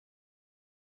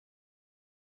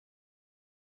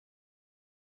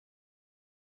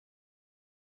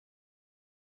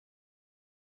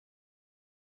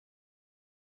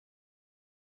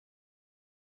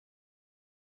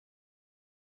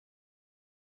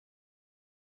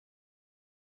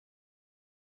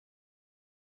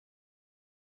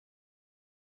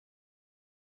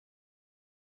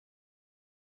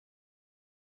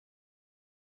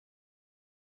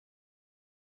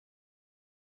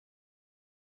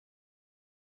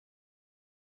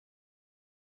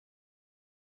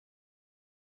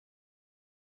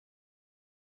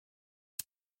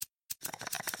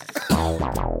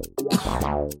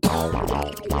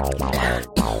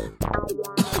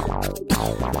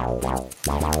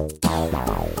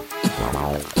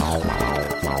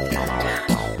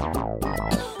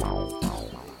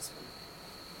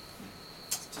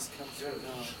Just come through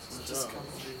now. Just come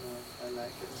through now. I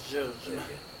like it. Sure. So you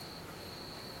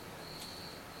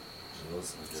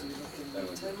can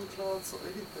table plants or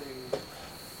anything.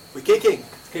 We're kicking.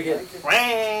 Kicking.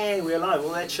 Wah, we're alive,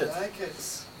 all that shit. I like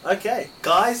it. Okay,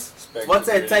 guys, what's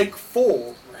that? Take 4.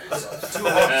 Too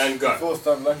hot. And go. Fourth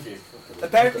time lucky.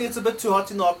 Apparently it's a bit too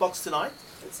hot in the hotbox tonight.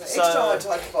 It's an So-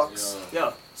 extra hot box.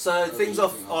 Yeah, so things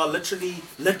are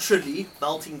literally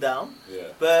melting down. Yeah.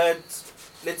 But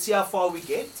let's see how far we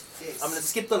get. Yes. I'm going to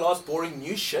skip the last boring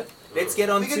news shit. Let's get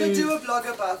on We're to... going to do a blog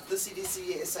about the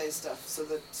CDC SA stuff so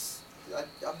that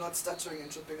I'm not stuttering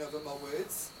and tripping over my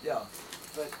words. Yeah.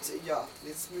 But yeah,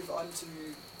 let's move on to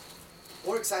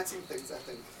more exciting things, I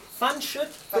think. Fun shit,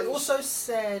 but Fun also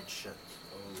sad shit.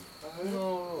 Oh.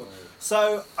 No.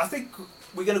 So, I think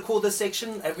we're going to call this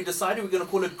section, have we decided we're going to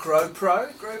call it Grow Pro?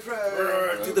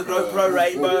 GoPro. Do the Grow Pro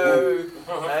Rainbow.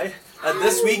 Okay. And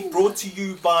this week brought to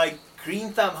you by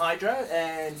Green Thumb Hydro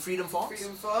and Freedom Farms.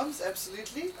 Freedom Farms,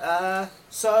 absolutely.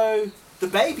 So, the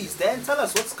babies, Dan, tell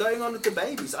us what's going on with the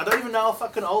babies. I don't even know how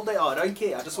fucking old they are. I don't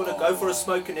care. I just want to go for a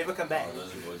smoke and never come back. Oh,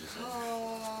 those are gorgeous.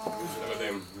 Oh. Look at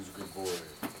them. Who's a good boy?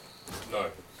 No.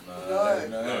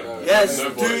 No. Yes, no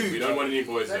boys. dude. We don't want any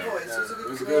boys No there. boys, who's a It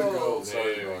was good a good girl. goal.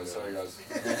 Sorry, Yeah, guys. Sorry, guys.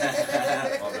 Not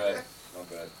bad. Not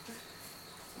bad.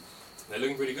 They're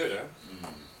looking pretty good, huh?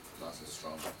 Nice and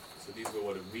strong. So these were,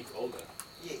 what, a week older?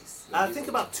 Yes. I think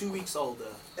about 2 weeks older.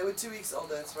 They were 2 weeks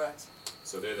older, that's right.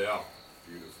 So there they are.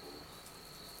 Beautiful.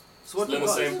 So what Still in the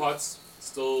was same pots,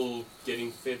 still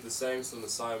getting fed the same, still in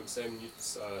the same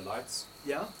lights.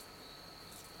 Yeah.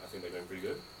 I think they're going pretty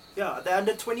good. Yeah, they're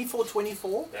under 24.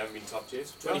 They haven't been topped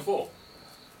yet. 24.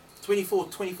 24.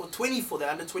 They're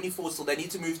under 24, so they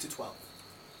need to move to 12.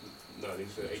 No, they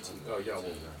need to go 18. Oh, yeah, well,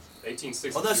 18,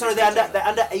 16. Oh no, sorry, they're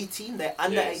under 18. They're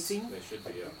under Yes, 18. They should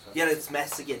be, yeah. Yeah, it's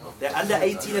maths again. They're under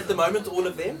 18 at the moment, all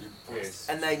of them, Yes.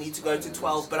 and they need to go to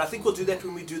 12. But I think we'll do that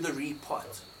when we do the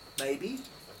repot, maybe.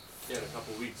 Yeah, in a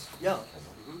couple of weeks. Yeah.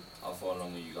 How far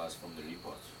along are you guys from the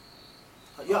repot?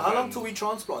 Yeah. How long till we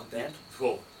transplant, Dan?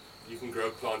 Well, you can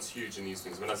grow plants huge in these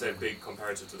things. When I say big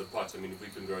comparative to the pot, I mean, if we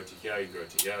can grow to here, you grow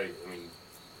to here. I mean,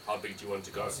 how big do you want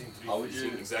to go? How would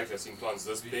you? Exactly, I've seen plants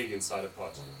this big inside a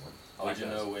pot. How would you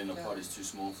know when a pot is too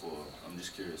small for? I'm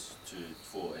just curious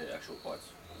for an actual pot.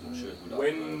 I'm sure it would outgrow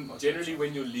a pot. Generally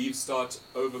when your leaves start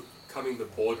overcoming the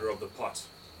border of the pot,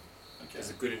 Okay.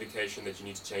 is a good indication that you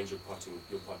need to change your pot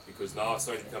because now it's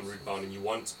starting to become root bound and you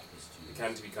want the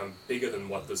can to become bigger than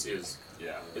what this is.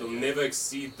 Yeah. It'll never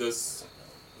exceed this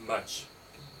much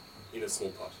in a small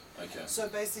pot. Okay. So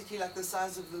basically, like the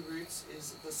size of the roots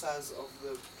is the size of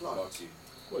the plant. Lucky.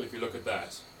 Well, if you look at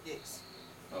that, Yes.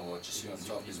 Oh, what you see on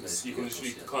top is you basically. can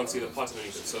literally can't see the pot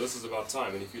underneath it. So this is about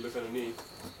time. And if you look underneath,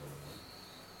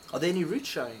 Are there any roots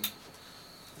showing?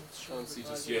 can't see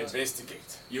just yet.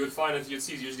 Investigate. You would find that you'd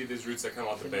see usually there's roots that come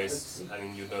out the base, and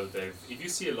then you know they've. If you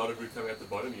see a lot of root coming at the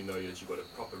bottom, you know that you've got a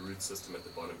proper root system at the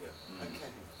bottom here.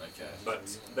 Okay. Okay.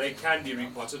 But they can be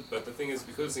repotted. But the thing is,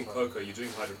 because it's in cocoa, you're doing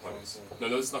hydroponics. No,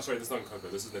 this is not. Sorry, this is not in cocoa.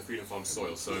 This is in the Freedom Farm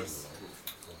soil. So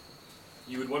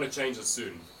you would want to change it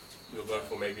soon. You'll go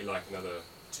for maybe like another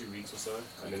 2 weeks or so,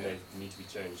 and then they need to be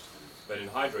changed. But in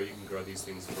hydro, you can grow these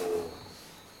things for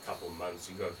a couple of months.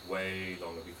 You can go way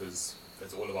longer because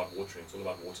it's all about watering. It's all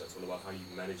about water. It's all about how you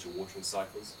manage your watering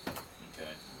cycles. Okay.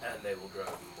 And they will grow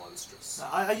monstrous.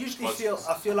 I usually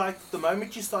feel like the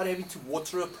moment you start having to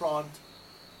water a plant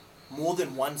more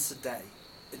than once a day,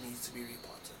 it needs to be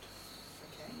repotted.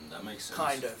 Okay. That makes sense.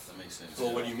 Kind of. That makes sense.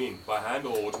 Well, what do you mean? By hand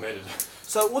or automated?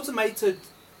 So automated,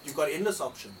 you've got endless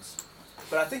options.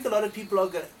 But I think a lot of people are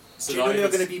going So generally now are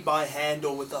if going to it's- be by hand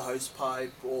or with a hose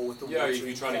pipe or with the Yeah, watering if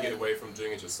you're trying to get can. away from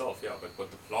doing it yourself, yeah, but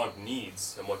what the plant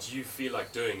needs and what you feel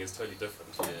like doing is totally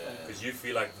different. Yeah. Because you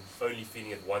feel like only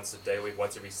feeding it once a day, or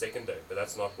once every second day, but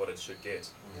that's not what it should get.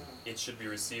 It should be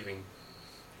receiving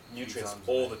nutrients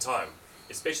all the time,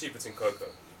 especially if it's in cocoa.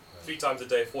 3 times a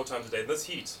day, 4 times a day. In this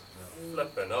heat,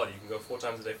 flippin' hell, you can go 4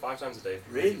 times a day, 5 times a day if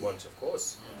you really Really? want, of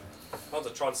course. Plants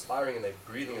are transpiring and they're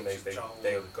breathing and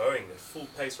they are going. They're full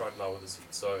pace right now with this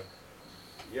heat. So,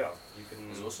 yeah, you can.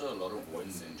 There's also a lot of wind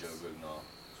in Joburg now.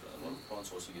 So a lot of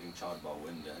plants also getting charred by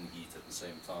wind and heat at the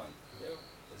same time. Yeah,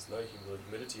 there's no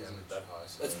humidity isn't that high.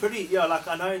 So. It's pretty, yeah, like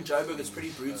I know in Joburg it's pretty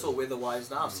brutal weather-wise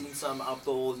now. I've seen some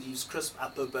outdoor leaves crisp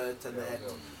up a bit and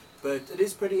But it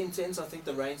is pretty intense. I think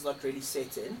the rain's not really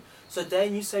set in. So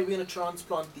Dan, you say we're going to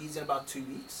transplant these in about 2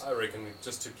 weeks? I reckon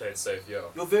just to play it safe, yeah.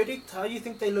 Your verdict, how do you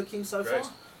think they're looking so Great.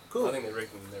 far? Cool. I think they're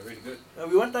really good.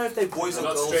 We won't know if they're boys They're or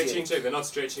not girls stretching, yet. check. They're not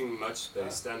stretching much. They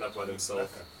stand up by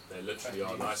themselves. They literally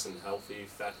are nice and healthy.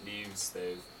 Fat leaves.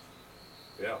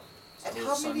 Yeah. And Still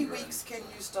how many sun-grown. weeks can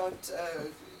you start?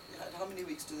 How many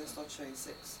weeks do they start showing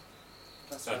sex?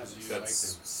 Plus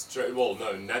That's straight. Well,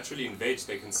 no. Naturally in veg,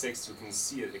 they can sex. You can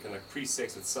see it. It can like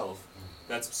pre-sex itself.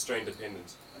 That's strain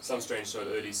dependent. Some strains show it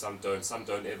early, some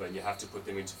don't ever, and you have to put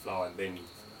them into flour and then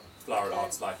flour it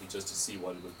out slightly just to see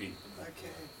what it would be.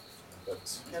 Okay.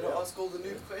 But Can I ask all the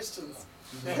new questions?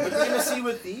 We're going to see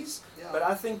with these, Yeah. but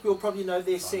I think we'll probably know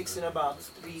their sex in about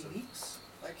 3 weeks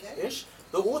Okay. ish.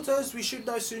 The autos we should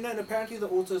know sooner, and apparently the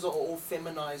autos are all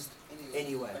feminized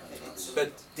anyway. Okay, excellent.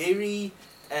 But dairy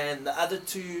and the other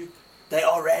two, they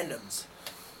are randoms.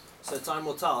 So time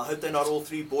will tell. I hope they're not all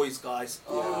 3 boys, guys.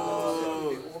 Oh, that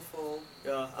would be awful.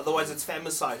 Yeah. Otherwise it's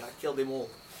femicide. I kill them all.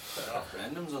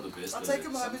 Randoms are the best. I'll though. take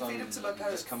 'em home and feed 'em Sometimes to my you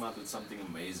parents. just come out with something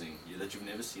amazing that you've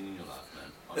never seen in your life,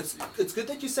 man. It's Honestly. good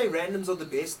that you say randoms are the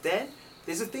best. Dan,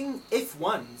 there's a thing,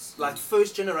 F1s, like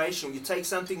first generation, you take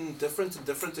something different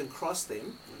and cross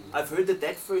them. I've heard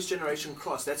that first generation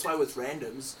cross, that's why with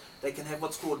randoms, they can have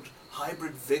what's called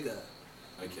hybrid vigor.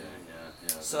 Okay,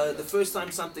 yeah. So the first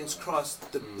time something's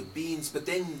crossed, the beans, but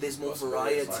then there's more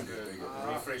variety. Like a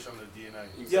refresh on the DNA.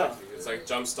 exactly, it's like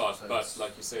jumpstart. But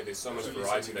like you say, there's so much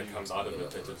variety that comes out of it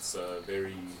that it's a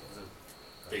very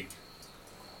big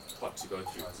pot to go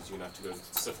through because you're gonna have to go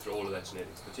sift through all of that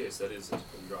genetics. But yes, that is it.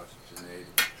 You're right.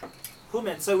 Genetic. Cool,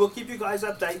 man. So we'll keep you guys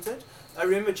updated.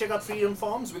 Remember, check out Freedom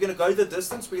Farms. We're going to go the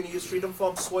distance. We're going to use Freedom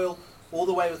Farm soil all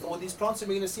the way with all these plants, and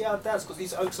we're going to see how it does because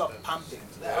these oaks are pumping.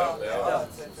 They are. Yeah.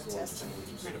 Fantastic.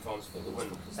 Freedom Farms for the win.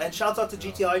 And shout out to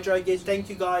GT Hydro again. Thank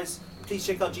you guys. Please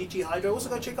check out GT Hydro. Also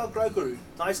go check out Grow Guru.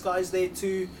 Nice guys there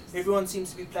too. Everyone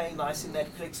seems to be playing nice in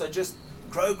that click. So just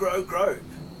grow, grow, grow.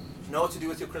 You know what to do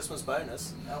with your Christmas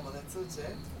bonus. Oh, well, that's it,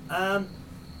 eh?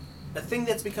 A thing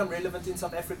that's become relevant in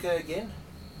South Africa again.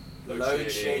 Load Load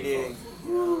shedding.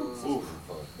 Oof.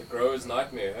 The grower's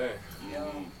nightmare, hey? Yeah.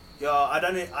 Yeah, I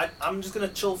don't know. I'm just going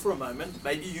to chill for a moment.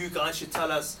 Maybe you guys should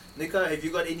tell us. Nico, have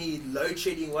you got any load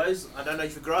shedding woes? I don't know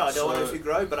if you grow. I don't know if you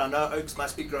grow, but I know oaks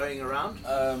must be growing around.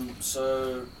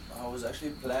 So I was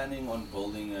actually planning on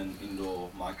building an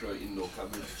micro indoor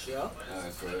cupboard Yeah.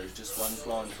 grow, just one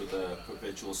plant with a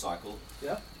perpetual cycle.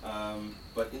 Yeah.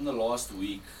 But in the last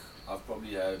week, I've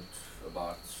probably had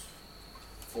about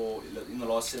in the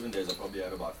last 7 days, I've probably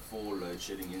had about 4 load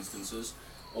shedding instances,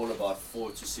 all about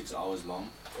 4 to 6 hours long.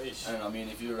 Eesh. And I mean,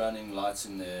 if you're running lights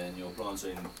in there and your plants are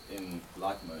in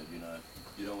light mode,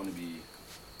 you don't want to be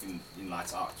in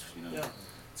lights out, Yeah.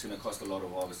 It's going to cost a lot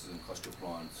of harvests and cost your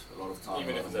plant a lot of time.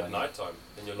 Even a if lot it's of at money. night time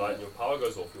and your light and your power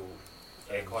goes off,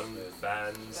 your aircon,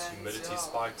 fans, humidity yeah.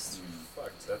 spikes.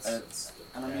 Fuck, that's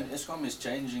And I mean, Eskom is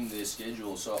changing their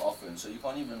schedule so often, so you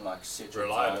can't even like set your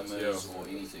Rely on it, timers yeah. or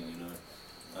anything,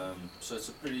 So it's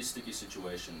a pretty sticky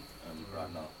situation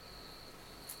right now.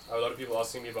 I have a lot of people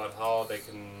asking me about how they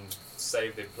can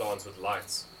save their plants with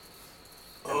lights.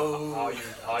 And how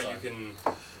you can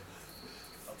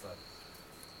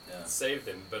Yeah. save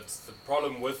them. But the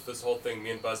problem with this whole thing,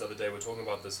 me and Buzz the other day were talking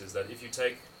about this, is that if you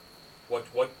take what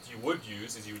you would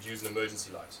use is you would use an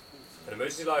emergency light. An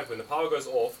emergency light, when the power goes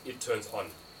off, it turns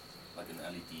on. Like an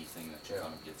LED thing that you Yeah.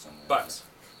 kind of get somewhere. But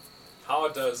how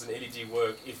does an LED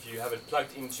work if you have it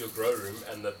plugged into your grow room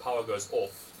and the power goes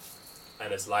off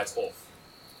and its lights off?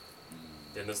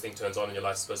 Then this thing turns on and your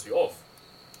light's supposed to be off.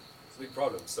 It's a big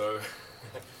problem. So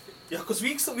Yeah, because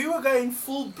we were going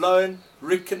full blown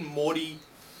Rick and Morty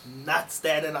nuts,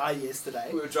 Dad and I, yesterday.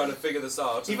 we were trying to figure this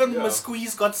out. Even yeah.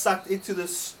 Musqueeze got sucked into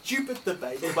this stupid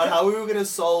debate about how we were going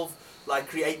to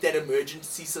create that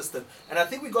emergency system. And I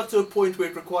think we got to a point where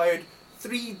it required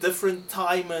 3 different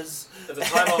timers. At the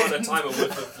timer on a timer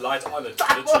with the light on it,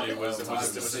 literally was it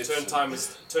was the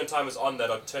turn timers on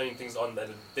that are turning things on,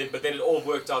 but then it all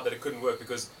worked out that it couldn't work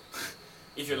because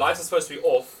if your lights are supposed to be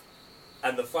off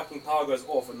and the fucking power goes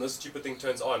off and this stupid thing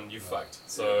turns on, you fucked.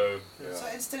 So So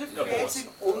instead of Yeah. creating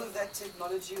all of that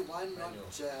technology, why not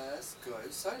just go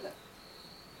solar?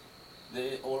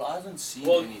 I haven't seen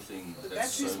Well, anything The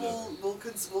that's batteries solar.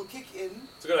 will kick in.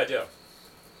 it's a good idea.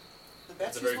 The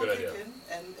It's a batteries very will good kick idea. in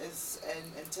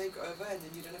and take over, and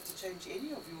then you don't have to change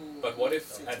any of your. But what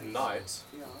if at settings. night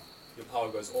Yeah. your power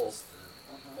goes off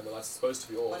and the light's supposed to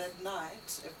be But off at night,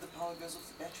 if the power goes off,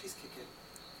 the batteries kick in.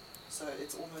 So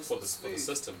it's almost for the smooth.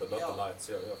 system, but not Yeah. the lights.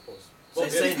 Yeah, of course. So Well,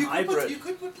 you're saying you could hybrid. you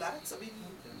could put lights. I mean,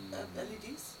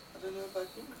 LEDs. I I don't know about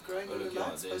growing Oh, in the look, yeah,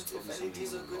 lights, there's but if probably LEDs are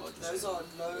something good, larger those are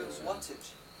low Yeah. wattage.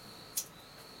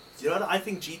 Do you know what I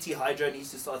think GT Hydro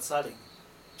needs to start selling?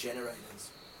 Generators.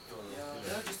 Yeah.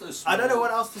 Yeah, just those I don't know small-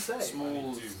 what else to say.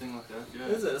 Small Me too. thing like that. Yeah.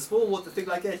 Is it a small water thing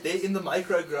like that? They're in the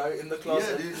micro grow in the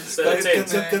closet. Yeah, dude. Just So a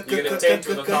tent. You get a tent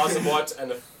with 1,000 watt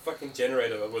and a fucking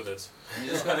generator with it. You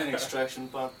just got an extraction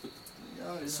pipe.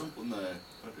 Yeah, it's simple. No, not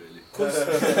really.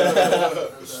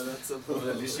 That's simple. Well,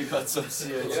 at least you got some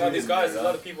CO2. Yeah, these in guys, there, a lot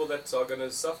right? of people that are going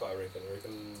to suffer, I reckon.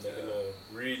 They're going to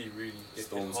really get hit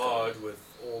Storms hard with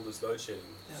all this load shedding.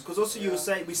 Because also you were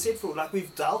saying, we said for, like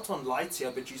we've dealt on lights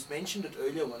here, but you mentioned it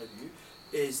earlier, one of you,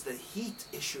 is the heat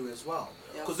issue as well.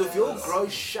 Yeah, Because if your fans. grow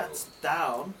shuts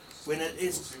down when it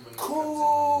is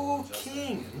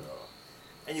cooking,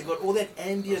 and you've got all that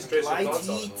ambient Stress your light plants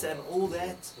out heat and and all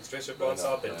that, You stress your plants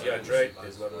out, they dehydrate,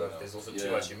 there's not enough, there's also too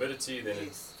Yeah. much humidity, then Yes.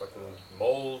 it's fucking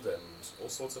mold and all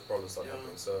sorts of problems start Yeah.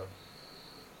 happening. So,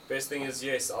 best thing is,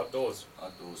 yes, outdoors.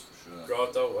 Outdoors for sure.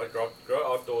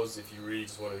 Grow outdoors if you really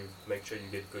just want to make sure you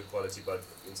get good quality bud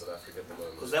in South Africa at the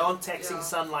moment. because they aren't taxing Yeah.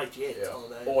 sunlight yet, Yeah. are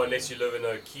they? Or unless you live in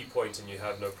a key point and you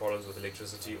have no problems with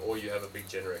electricity or you have a big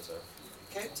generator.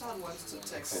 Cape Town wants to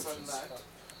tax sunlight.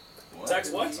 Tax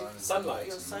what? Sunlight.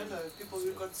 Your solar, people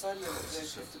who got solar, they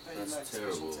have to pay That's like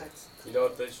terrible. special tax. You know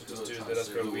what they should just do is let us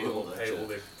grow The weed and we'll world, pay actually. all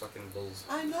their fucking bills.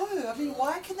 I know. I mean,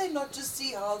 why can they not just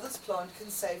see how this plant can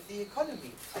save the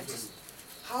economy?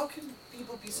 How can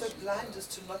people be so blind as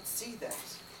to not see that?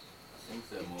 I think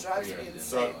they're It more drives me creative than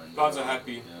insane. So, blind. plants are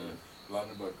happy. Yeah.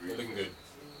 Blinded by greed. They're looking good.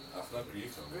 Not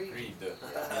greed. Greed. Greed.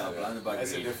 Yeah, blinded by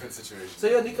That's a greed. different situation. So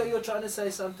yeah, Nico, you're trying to say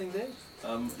something there?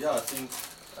 Yeah, I think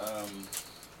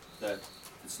that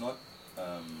it's not.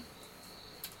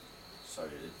 Sorry,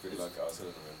 Good luck. I also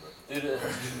don't remember.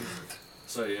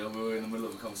 Sorry, we were in the middle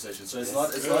of a conversation. So it's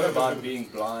not about being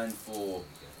blind for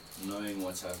knowing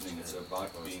what's happening. It's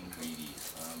about being greedy.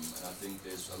 And I think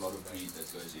there's a lot of greed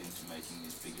that goes into making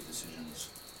these bigger decisions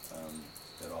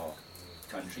that are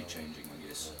country changing, I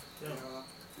guess. Yeah.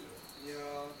 Yeah.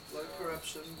 Low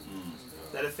corruption.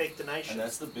 That affect the And nation.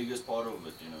 that's the biggest part of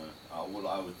it, you know. Well,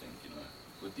 I would think, you know,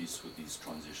 with these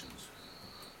transitions.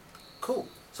 Cool.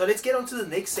 So let's get on to the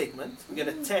next segment. We're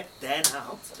going to tap Dan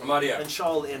out I'm out here. and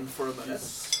Charles in for a minute.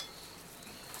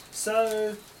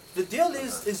 So the deal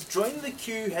is Join the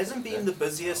Queue hasn't been the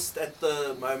busiest at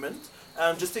the moment.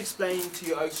 Just to explain to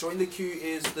you, Oaks, Join the Queue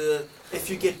is the if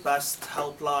you get bust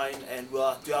helpline, and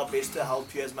we'll do our best to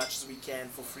help you as much as we can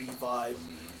for free vibe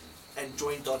and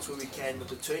join dots where we can with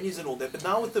attorneys and all that. But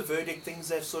now with the verdict, things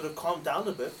have sort of calmed down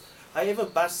a bit. However,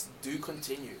 busts do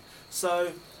continue.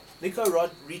 So Nico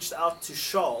Rod reached out to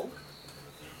Charles,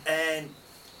 and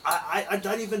I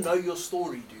don't even know your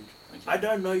story, dude. Okay. I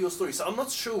don't know your story, so I'm not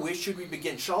sure where should we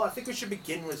begin. Charles, I think we should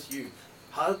begin with you.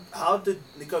 How did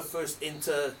Nico first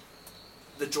enter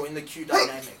the Join the Queue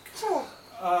dynamic?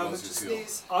 Just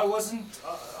sneeze. I wasn't.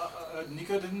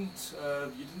 Nico didn't.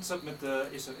 You didn't submit the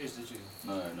SOS, did you?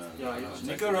 No. Yeah, no, it's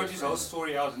Nico actually wrote his whole different.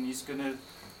 story out, and he's gonna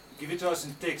give it to us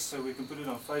in text so we can put it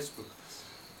on Facebook.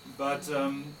 But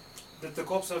did the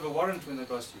cops have a warrant when they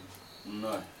bust you?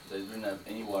 No, they didn't have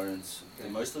any warrants.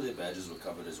 Most of their badges were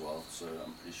covered as well, so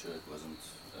I'm pretty sure it wasn't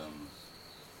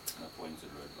an appointed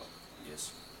roadblock, I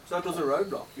guess. So it was a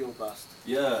roadblock, your bust.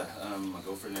 Yeah, my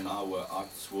girlfriend and I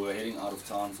were heading out of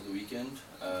town for the weekend,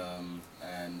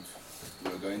 and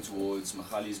we were going towards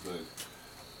Magaliesburg,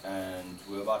 and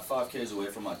we were about 5 k's away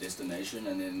from our destination,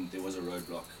 and then there was a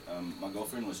roadblock. My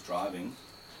girlfriend was driving,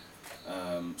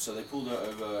 so they pulled her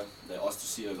over, they asked to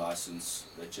see her license,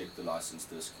 they checked the license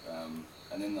disc,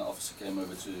 and then the officer came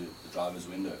over to the driver's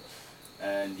window,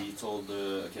 and he told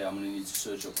her, okay, I'm going to need to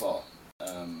search your car.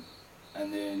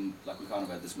 And then, like, we kind of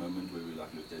had this moment where we,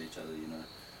 like, looked at each other, you know.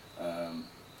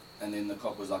 And then the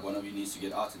cop was like, one of you needs to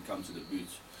get out and come to the boot.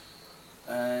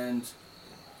 And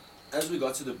as we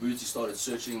got to the boot, he started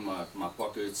searching my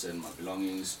pockets and my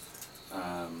belongings.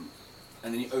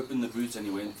 And then he opened the boot and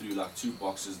he went through, like, 2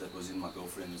 boxes that was in my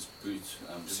girlfriend's boot.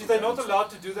 just See, for they're not guns. allowed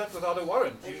to do that without a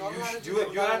warrant. They're You, not you, allowed should, to you, do it you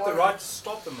without have a the warrant. right to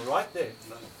stop them right there.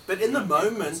 But in the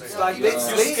moment, Yeah. like Yeah. let's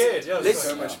You're let's scared, yeah. let's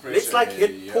So much pressure. let's like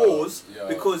hit Yeah. pause Yeah.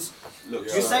 because Look,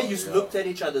 you Yeah. say you Yeah. looked at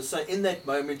each other. So in that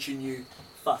moment you knew,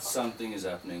 fuck, something is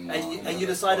happening now. and you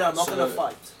decided I'm not So- gonna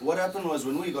fight. What happened was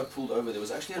when we got pulled over, there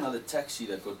was actually another taxi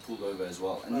that got pulled over as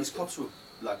well. And these cops were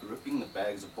like ripping the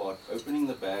bags apart, opening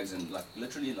the bags and like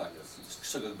literally like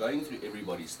going through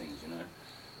everybody's things, you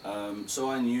know. So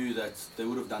I knew that they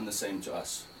would have done the same to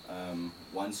us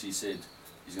once he said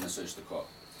he's going to search the car.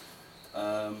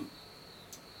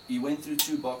 He went through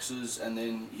 2 boxes and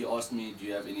then he asked me, do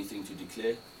you have anything to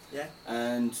declare? Yeah.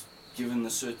 And given the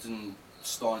certain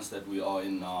stance that we are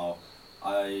in now,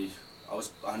 I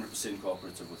was 100%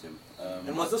 cooperative with him.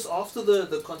 And was this after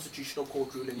the Constitutional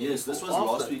Court ruling? Yes, this was After?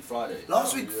 last week Friday.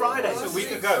 Last week Friday. That's a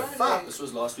week ago. Fuck. This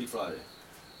was last week Friday.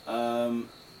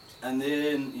 And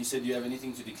then he said, "Do you have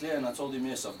anything to declare?" And I told him,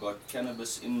 yes, I've got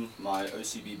cannabis in my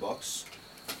OCB box,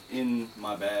 in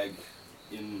my bag,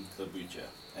 in the boot here.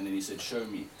 And then he said, "Show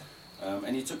me."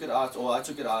 And he took it out, or I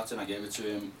took it out and I gave it to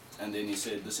him. And then he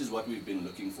said, "This is what we've been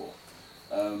looking for."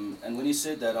 And when he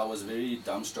said that, I was very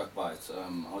dumbstruck by it.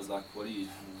 I was like, what do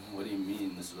you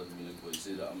mean this is what we've been looking for? He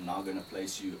said, "I'm now going to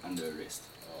place you under arrest."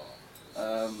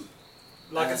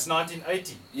 Like it's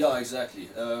 1980. Yeah, exactly.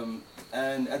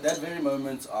 And at that very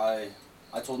moment, I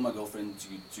told my girlfriend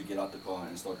to get out the car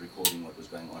and start recording what was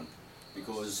going on,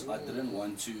 because I didn't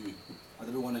want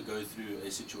to go through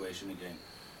a situation again.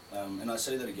 And I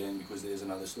say that again because there's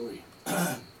another story.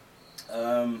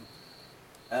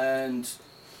 And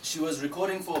she was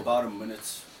recording for about a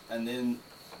minute, and then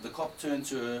the cop turned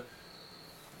to her.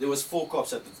 There was 4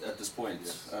 cops at this point.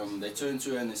 They turned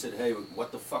to her and they said, "Hey,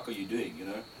 what the fuck are you doing?" You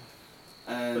know.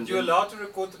 And But you're allowed to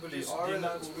record the police. You are Do you know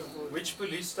allowed to record. which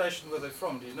police station were they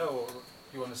from? Do you know, or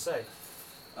you want to say?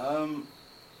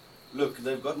 Look,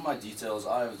 they've got my details.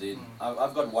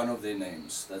 I've got one of their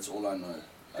names. That's all I know.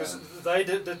 Because they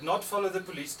did not follow the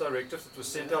police directive that was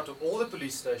sent out to all the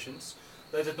police stations.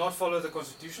 They did not follow the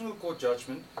Constitutional Court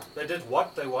judgment. They did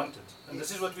what they wanted. And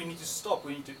this is what we need to stop.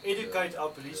 We need to educate our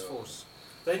police force.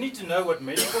 They need to know what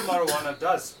medical marijuana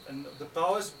does and the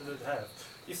powers that it have.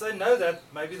 If they know that,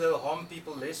 maybe they'll harm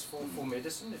people less for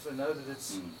medicine. If they know that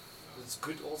it's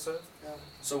good also. Yeah.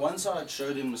 So once I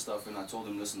showed him the stuff and I told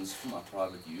him, "Listen, this is for my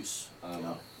private use.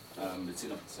 It's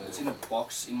in a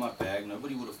box in my bag.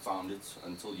 Nobody would have found it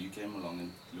until you came along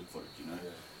and looked for it, you know."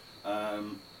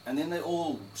 And then they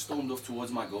all stormed off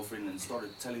towards my girlfriend and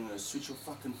started telling her, "Switch your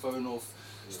fucking phone off.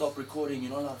 Stop recording.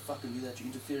 You're not allowed to fucking do that.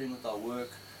 You're interfering with our work."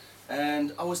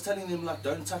 And I was telling them, like,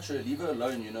 "Don't touch her. Leave her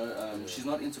alone, you know. She's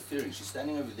not interfering. She's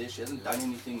standing over there. She hasn't done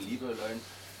anything. Leave her alone."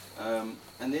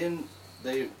 And then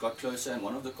they got closer and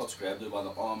one of the cops grabbed her by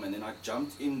the arm, and then I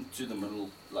jumped into the middle,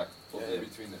 like, of them.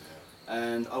 Between them.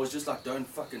 And I was just like, "Don't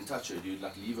fucking touch her, dude.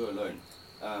 Like, leave her alone."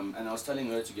 And I was telling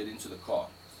her to get into the car.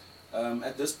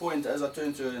 At this point, as I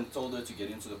turned to her and told her to get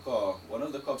into the car, one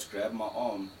of the cops grabbed my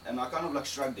arm, and I kind of like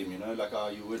shrugged him, you know, like how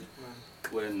you would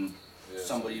when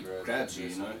somebody grabs you,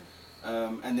 you know.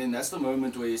 And then that's the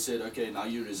moment where he said, "Okay, now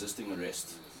you're resisting arrest."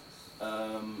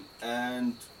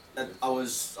 And I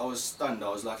was stunned. I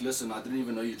was like, "Listen, I didn't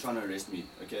even know you're trying to arrest me.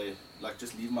 Okay, like,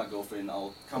 just leave my girlfriend.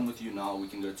 I'll come with you now. We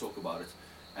can go talk about it."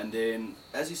 And then,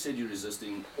 as he said, "You're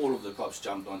resisting," all of the cops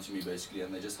jumped onto me basically,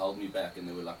 and they just held me back, and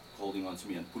they were like holding onto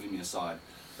me and pulling me aside.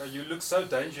 You look so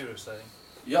dangerous, eh?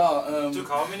 Yeah. It took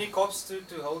how many cops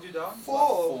to hold you down?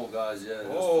 4 guys. Yeah. There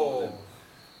was 4 of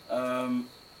Oh. them.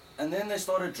 And then they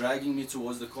started dragging me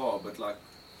towards the car, but like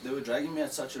they were dragging me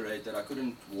at such a rate that I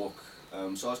couldn't walk.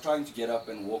 So I was trying to get up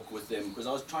and walk with them because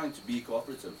I was trying to be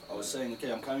cooperative. I was saying,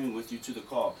 "Okay, I'm coming with you to the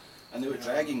car," and they were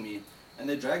dragging me. And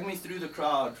they dragged me through the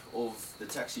crowd of the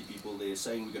taxi people there,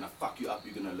 saying, "We're gonna fuck you up.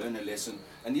 You're gonna learn a lesson."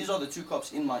 And these are the 2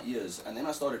 cops in my ears. And then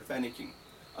I started panicking.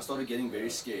 I started getting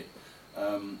very scared.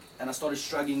 And I started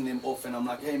shrugging them off. And I'm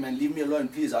like, "Hey man, leave me alone,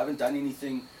 please. I haven't done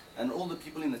anything." And all the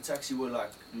people in the taxi were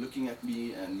like looking at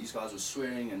me, and these guys were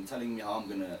swearing and telling me how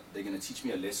they're gonna teach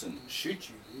me a lesson. Shoot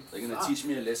you, dude. They're gonna teach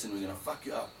me a lesson. We're gonna fuck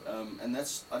you up. And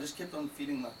I just kept on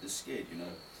feeling like this scared, you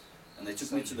know. And they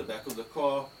took me to the back of the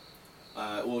car,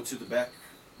 or to the back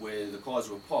where the cars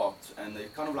were parked, and they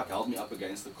kind of like held me up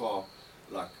against the car,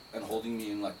 like, and holding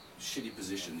me in like shitty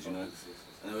positions, you know.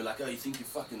 And they were like, "Oh, you think you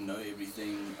fucking know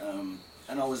everything?"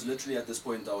 And I was literally at this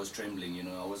point, I was trembling, you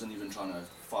know. I wasn't even trying to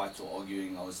fight or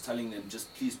arguing. I was telling them, "Just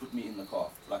please put me in the car."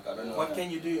 Like, I don't know. What can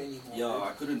you do anymore? Yeah,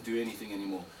 I couldn't do anything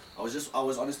anymore. I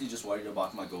was honestly just worried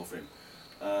about my girlfriend.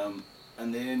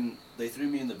 And then they threw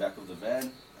me in the back of the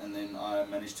van, and then I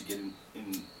managed to get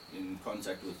in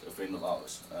contact with a friend of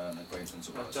ours, an acquaintance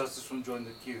of ours. Justice from Join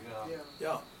the Queue. Yeah.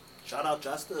 Yeah. Shout out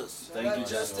Justice. Thank you,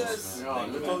 Justice. Justice. Yeah,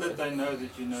 Thank you, little man. did they know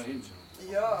that you know him.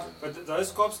 Yeah. But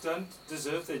those cops don't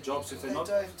deserve their jobs if They they're not.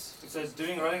 don't. If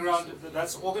they're running around,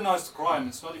 that's organized crime.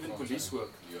 It's not even police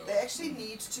work. They actually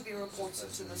need to be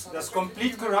reported to the South That's African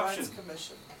complete Human corruption. Rights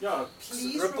Commission. Yeah,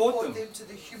 Please report them to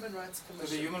the Human Rights to the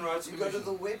Commission. Human Rights You go to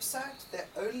Commission. the website, they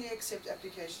only accept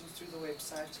applications through the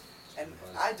website. And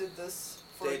I did this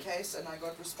for a Dead. case and I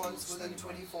got response within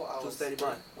 24 Till hours.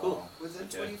 39. Cool. Wow. Within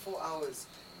Okay. 24 hours.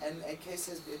 And a case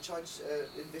has been,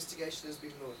 investigation has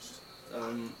been launched.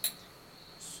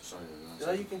 Sorry.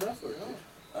 Yeah, you can go for it.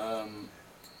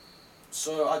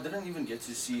 So I didn't even get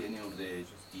to see any of their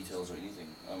details or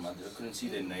anything. I couldn't see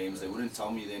their names. They wouldn't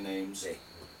tell me their names.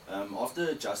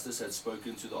 After Justice had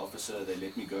spoken to the officer, they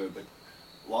let me go, but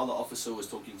while the officer was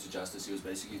talking to Justice, he was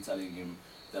basically telling him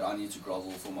that I need to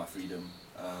grovel for my freedom,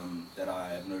 that I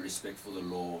have no respect for the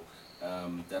law,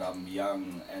 that I'm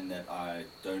young and that I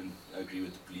don't agree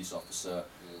with the police officer.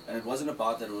 And it wasn't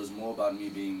about that, it was more about me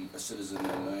being a citizen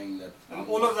and knowing that... And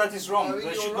all of that is wrong. No, They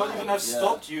you're should not right. even have Yeah.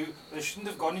 stopped you. They shouldn't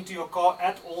have gone into your car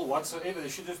at all whatsoever. There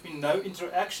should have been no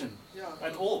interaction Yeah.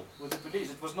 at all with the police.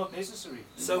 It was not necessary.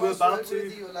 So we're Pass about roadworthy,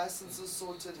 to. your license is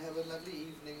sorted, have a lovely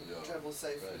evening, Yeah. travel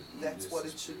safely. Right. That's Yes, what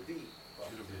it it's should true. be.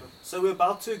 So we're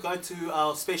about to go to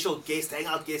our special guest,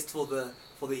 hangout guest for the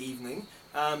evening.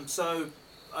 So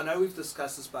I know we've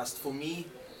discussed this, but for me,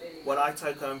 what I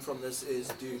take home from this is,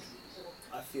 dude,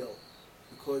 I feel,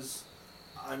 because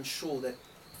I'm sure that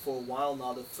for a while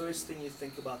now, the first thing you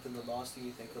think about and the last thing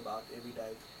you think about every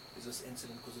day is this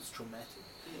incident because it's traumatic.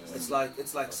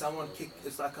 It's like someone kicked.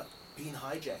 It's like being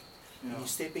hijacked. And you're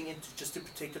stepping in just to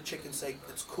protect your chick and say,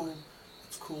 it's cool,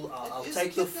 I'll It is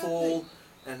take the kidnapping. fall,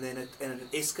 and then it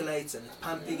escalates and it's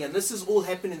pumping, and this has all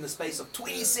happened in the space of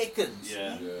 20 seconds.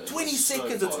 Yeah. 20 So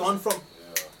seconds, it's fast. gone from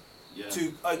Yeah.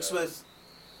 to Oaksmith.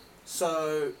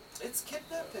 So It's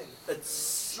kidnapping. it's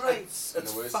Straight. And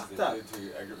it's the worst fucked is they up. did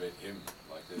to aggravate him.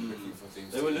 Like they're looking for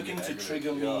things. They were looking to aggravate.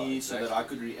 trigger me so that I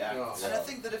could react. Yeah. And I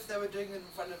think that if they were doing it in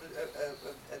front of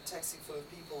a taxi full of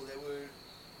people, they were.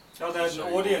 No, they had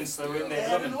an audience. They were in They their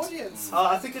had an element. audience. Oh,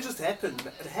 I think it just happened.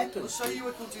 It We'll happened. show you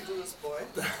what we'll do to this boy.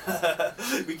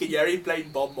 We can hear him playing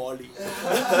Bob Marley.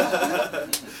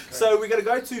 So we're gonna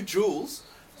go to Jules.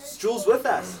 Is Jules with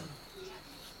us?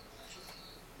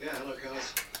 Yeah, hello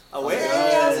guys. Oh, Hey,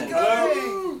 where? how's it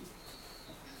going?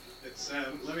 It's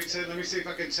let me see if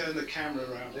I can turn the camera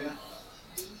around here.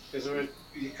 Because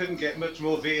you couldn't get much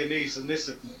more Viennese than this.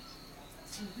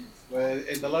 Where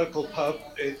in the local pub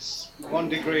it's 1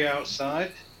 degree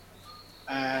outside,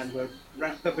 and we're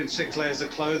wrapped up in 6 layers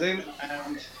of clothing,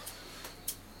 and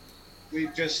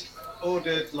we've just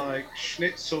ordered like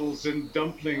schnitzels and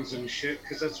dumplings and shit,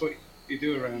 because that's what you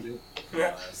do around here.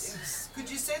 Could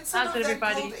you send some How's of that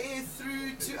everybody? cold air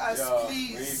through to us, Yeah, we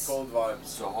need please? cold vibes.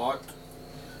 So hot.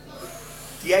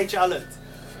 DH Allen.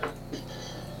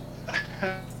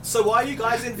 So why are you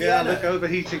guys in Yeah, Vienna? look,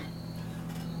 overheating.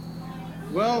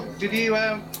 Well, did you,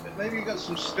 maybe you got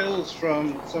some stills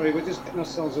from, sorry, we're just getting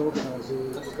ourselves organised here a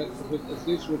little bit. At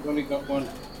least we've only got one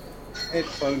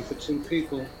headphone for 2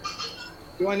 people.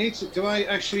 Do I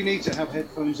actually need to have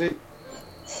headphones in?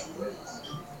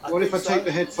 What if I think so. take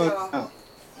the headphone Yeah. out?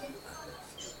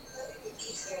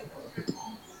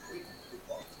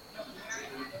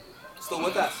 Still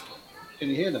with us? Can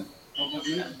you hear them?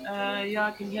 Yeah,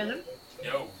 I can hear them.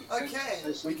 Yo. Okay,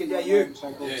 We can hear you.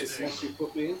 Yes. Unless you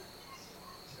put me in.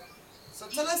 so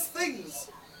tell us things.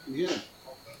 Can you hear them?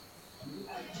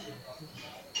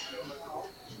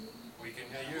 We can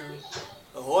hear you.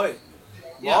 Ahoy.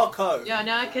 Yeah. Marco. Yeah,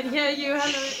 now I can hear you.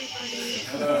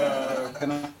 Hello, everybody.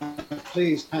 Can I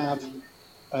please have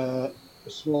a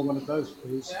small one of those,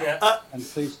 please? Yeah. And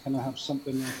please, can I have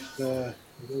something with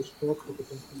roast pork with the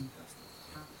bacon?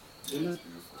 Dinner?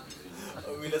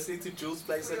 Are we listening to Jules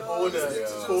place an Yeah, order listening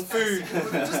to for Jules food?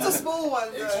 Just a small one,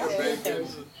 Extra though. bacon.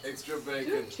 Extra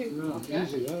bacon. Yeah,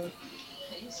 easy, right?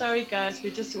 Sorry, guys,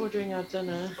 we're just ordering our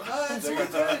dinner. No, it's all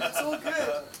good. It's all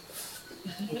good.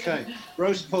 Okay,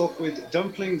 roast pork with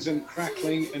dumplings and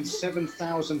crackling and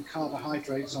 7,000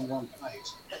 carbohydrates on one plate.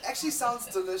 It actually sounds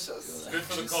delicious. Good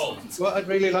for the cold. What I'd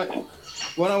really like,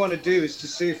 what I want to do is to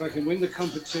see if I can win the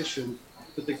competition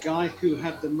for the guy who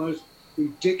had the most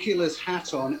ridiculous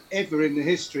hat on ever in the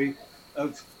history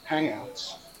of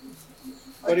Hangouts.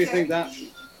 What do you Okay. think that?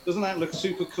 Doesn't that look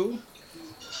super cool?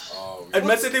 Oh,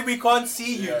 Admittedly, we can't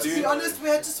see you, Yeah. To be dude. honest, we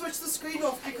had to switch the screen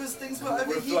off because things were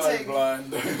we're flying overheating.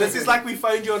 blind. This is like we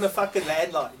phoned you on a fucking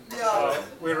landline. Yeah.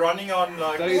 We're running on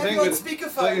like. Don't We you have think you on with, don't you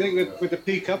speakerphone. think with the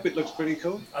peak up it looks pretty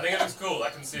cool? I think it looks cool. I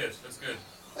can see it. Looks good.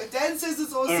 Dan says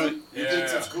it's awesome. Alright. He Yeah.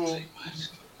 thinks it's cool.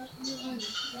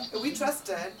 We trust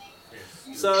Dan.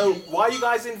 So why are you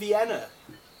guys in Vienna?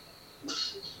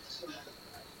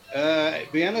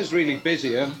 Vienna's really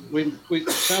busy.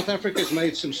 South Africa's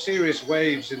made some serious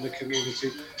waves in the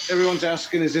community. Everyone's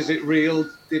asking us, is it real?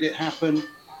 Did it happen?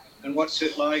 And what's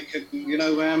it like? And, you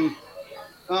know,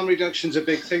 harm reduction's a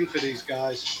big thing for these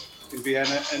guys in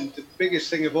Vienna. And the biggest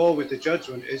thing of all with the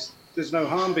judgment is there's no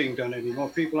harm being done anymore.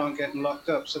 People aren't getting locked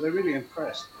up, so they're really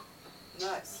impressed.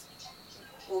 Nice.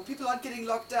 Well, people aren't getting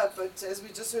locked up, but as we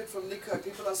just heard from Nico,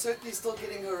 people are certainly still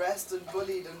getting harassed and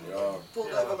bullied and Yeah.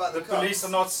 pulled over by the The cops. police are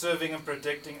not serving and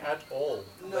protecting at all.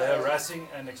 No. They're harassing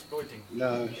and exploiting.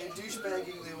 No. They're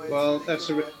douchebagging their way Well,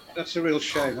 through that's the a real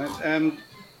shame.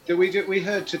 We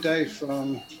heard today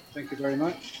from. Thank you very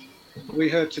much. We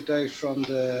heard today from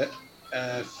the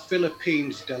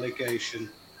Philippines delegation,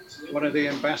 one of the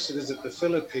ambassadors at the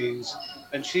Philippines,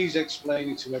 and she's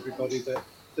explaining to everybody that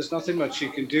there's nothing much you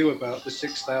can do about the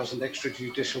 6,000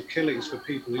 extrajudicial killings for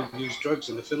people who use drugs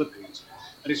in the Philippines.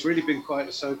 And it's really been quite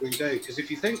a sobering day, because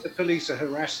if you think the police are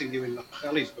harassing you in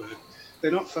Harrisburg,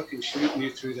 they're not fucking shooting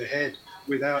you through the head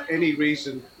without any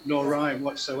reason nor rhyme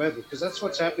whatsoever, because that's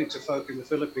what's happening to folk in the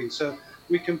Philippines. So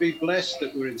we can be blessed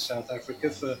that we're in South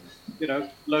Africa for,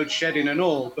 load shedding and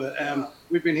all, but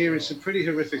we've been hearing some pretty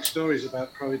horrific stories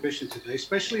about prohibition today,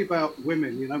 especially about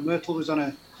women. Myrtle was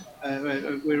on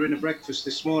we were in a breakfast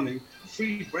this morning,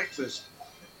 free breakfast,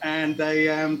 and they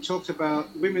talked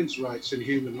about women's rights and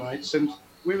human rights, and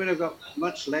women have got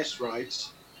much less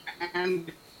rights,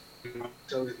 and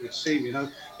so it would seem,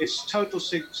 it's total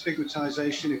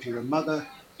stigmatization. If you're a mother,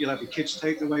 you'll have your kids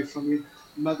taken away from you.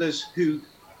 Mothers who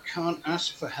can't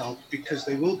ask for help because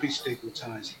they will be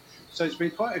stigmatized. So it's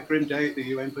been quite a grim day at the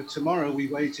UN, but tomorrow we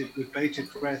waited with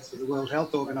bated breath for the World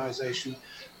Health Organization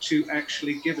to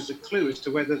actually give us a clue as to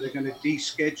whether they're going to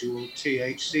deschedule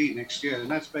THC next year.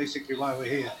 And that's basically why we're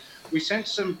here. We sent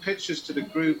some pictures to the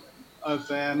group of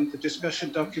the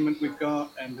discussion document we've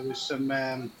got, and there was some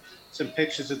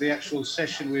pictures of the actual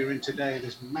session we were in today.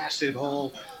 This massive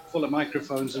hall full of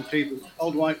microphones and people,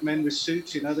 old white men with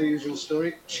suits, the usual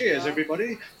story. Cheers,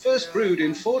 everybody. First brewed in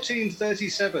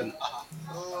 1437.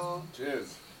 Oh.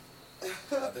 Cheers.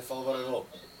 They follow it all.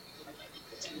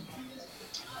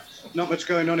 Not much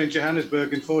going on in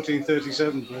Johannesburg in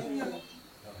 1437, but.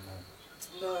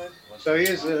 No. So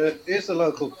here's the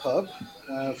local pub,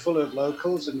 full of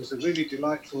locals, and there's a really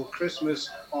delightful Christmas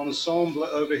ensemble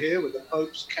over here with the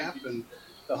Pope's cap and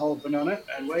the whole banana.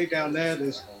 And way down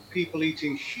there's people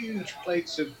eating huge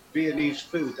plates of Viennese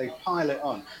food. They pile it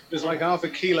on. There's like half a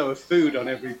kilo of food on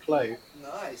every plate.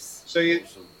 Nice. So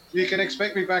you can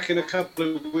expect me back in a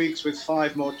couple of weeks with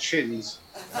 5 more chins.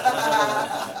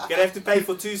 Gonna have to pay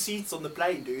for 2 seats on the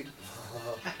plane, dude.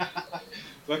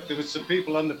 Look, there were some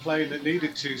people on the plane that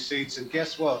needed 2 seats, and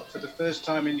guess what? For the first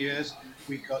time in years,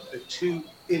 we got the 2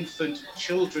 infant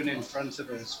children in front of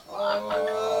us.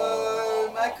 Oh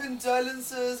no, my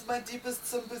condolences, my deepest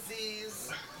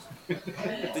sympathies.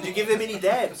 Did you give them any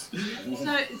dabs?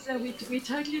 So we're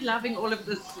totally loving all of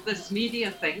this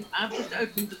media thing. I've just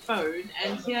opened the phone,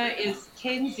 and here is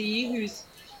Kenzie, who's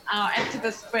our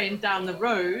activist friend down the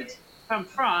road from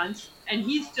France, and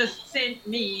he's just sent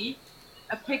me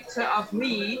a picture of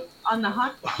me on the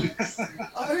Hotbox.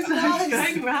 Oh, So nice. I'm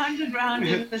going round and round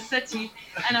in the city,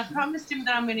 and I promised him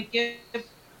that I'm going to give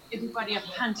everybody a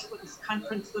punch for this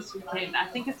conference this weekend. I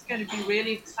think it's going to be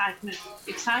really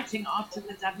exciting after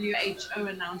the WHO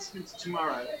announcements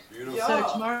tomorrow. Beautiful. Yeah.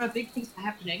 So tomorrow, big things are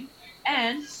happening.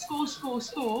 And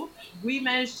score, we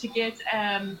managed to get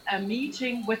a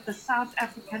meeting with the South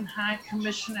African High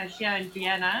Commissioner here in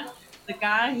Vienna, the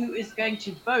guy who is going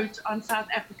to vote on South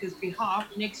Africa's behalf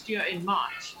next year in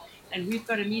March. And we've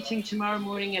got a meeting tomorrow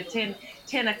morning at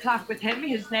 10 o'clock with him.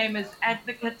 His name is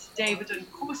Advocate David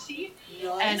Nkosi.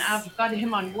 Nice. And I've got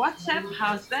him on WhatsApp.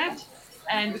 How's that?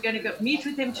 And we're going to go meet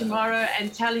with him tomorrow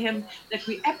and tell him that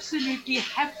we absolutely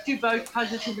have to vote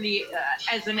positively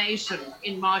as a nation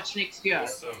in March next year.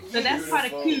 Awesome. So that's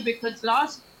quite a coup, because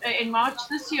in March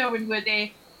this year when we were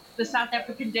there, the South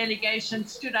African delegation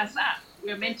stood us up.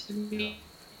 We were meant to meet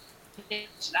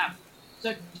up.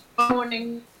 So tomorrow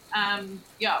morning,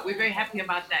 we're very happy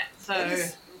about that. So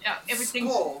yeah,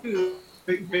 everything's cool.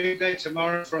 Big day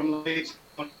tomorrow from late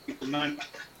on till 9.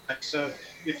 So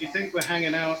if you think we're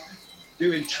hanging out,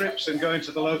 doing trips and going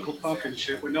to the local park and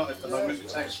shit, we're not at the moment.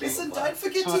 It's actually. Listen, don't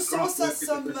forget to source us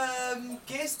some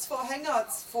guests for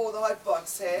hangouts for the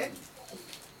Hotbox, hey?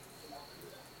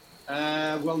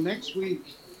 Well, next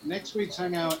week's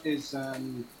hangout is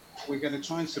we're going to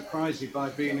try and surprise you by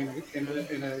being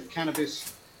in a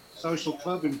cannabis social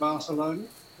club in Barcelona.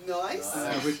 Nice.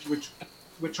 Which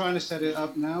we're trying to set it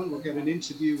up now. We'll get an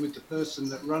interview with the person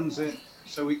that runs it,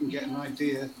 so we can get an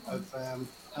idea of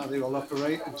how they all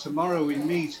operate. And tomorrow we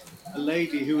meet a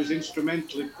lady who was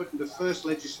instrumental in putting the first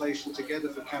legislation together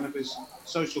for cannabis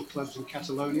social clubs in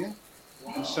Catalonia.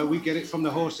 And so we get it from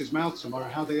the horse's mouth tomorrow,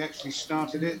 how they actually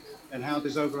started it and how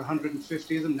there's over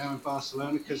 150 of them now in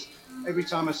Barcelona. Because every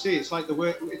time I see it, it's like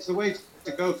it's the way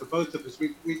to go for both of us.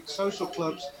 We social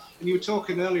clubs, and you were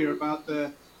talking earlier about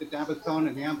the Dabathon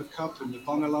and the Amber Cup and the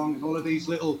Bongalong and all of these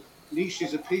little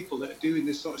niches of people that are doing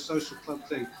this sort of social club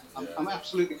thing. I'm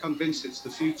absolutely convinced it's the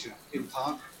future, in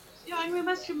part. Yeah, and we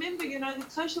must remember,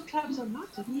 that social clubs are not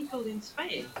illegal in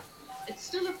Spain. It's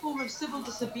still a form of civil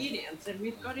disobedience, and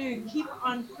we've got to keep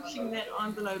on pushing that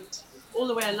envelope all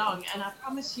the way along. And I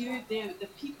promise you, the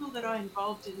people that are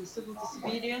involved in the civil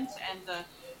disobedience and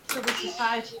the civil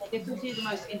society are definitely the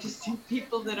most interesting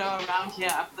people that are around here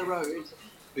up the road.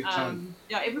 Big time.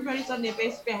 Yeah, everybody's on their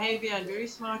best behavior and very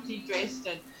smartly dressed,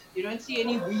 and you don't see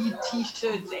any weed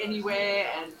T-shirts anywhere,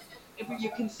 and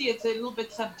you can see it's a little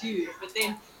bit subdued. But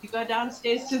then you go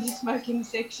downstairs to the smoking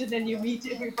section and you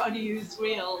meet everybody who's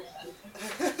real.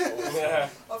 Yeah.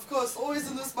 Of course, always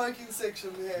in the smoking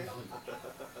section there.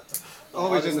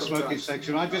 Always in the smoking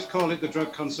section. I just call it the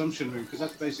drug consumption room because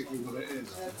that's basically what it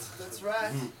is. That's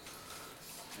right.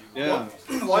 Yeah.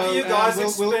 What do you guys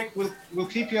we'll, expect? We'll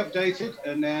keep you updated,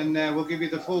 and then we'll give you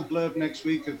the full blurb next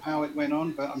week of how it went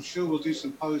on. But I'm sure we'll do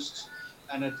some posts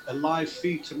and a live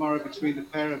feed tomorrow between the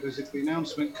pair of us. If the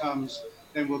announcement comes,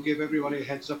 then we'll give everybody a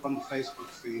heads up on the Facebook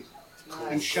feed.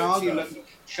 And Charles,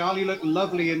 you look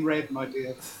lovely in red, my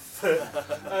dear.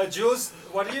 Jules,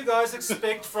 what do you guys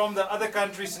expect from the other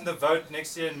countries in the vote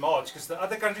next year in March? Because the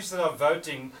other countries that are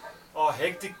voting are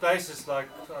hectic places like,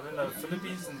 I don't know,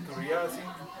 Philippines and Korea, I think.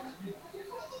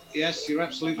 Yes, you're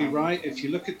absolutely right. If you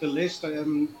look at the list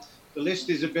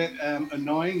is a bit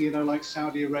annoying, you know, like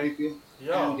Saudi Arabia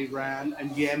and Iran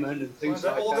and Yemen and things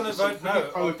like that. They're all going to vote no.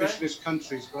 Prohibitionist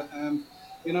countries, but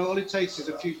you know, all it takes is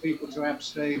a few people to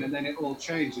abstain, and then it all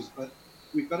changes. But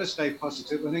we've got to stay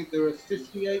positive. I think there are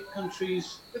 58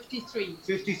 countries. 53.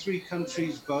 53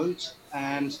 countries vote,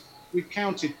 and we've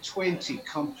counted 20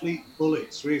 complete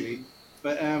bullets, really.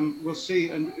 But we'll see,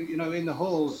 and you know, in the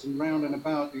halls and round and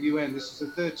about the UN, this is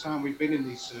the third time we've been in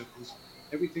these circles.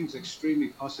 Everything's extremely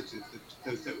positive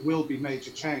that there will be major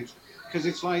change, because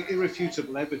it's like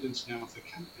irrefutable evidence now for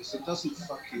cannabis. It doesn't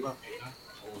fuck you up, you know.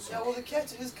 Awesome. Yeah, well, the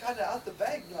cat is kind of out the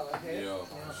bag now, I hear.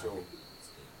 Yeah, sure.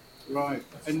 Right.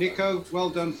 And Nico, well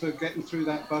done for getting through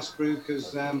that bus crew,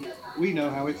 because we know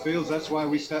how it feels. That's why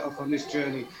we set off on this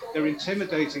journey. They're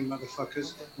intimidating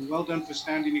motherfuckers. And well done for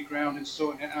standing your ground and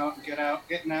sorting it out and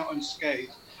getting out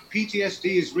unscathed.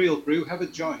 PTSD is real, Brew. Have a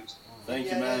joint. Thank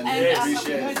you, man. And Yes.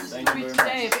 Appreciate I it. heard Thank you the story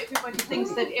very today much. of everybody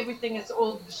thinks that everything is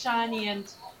all shiny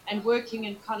and working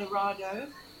in Colorado.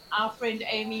 Our friend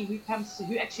Amy, who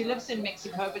actually lives in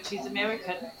Mexico, but she's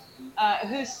American,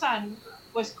 her son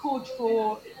was caught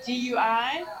for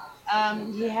DUI.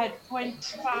 He had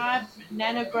 0.5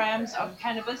 nanograms of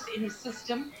cannabis in his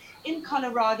system in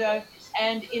Colorado,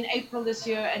 and in April this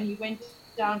year, and he went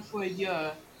down for a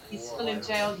year. He's still in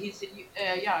jail. He's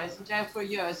in jail for a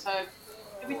year. So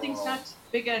everything's not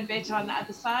bigger and better on the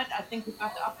other side. I think we've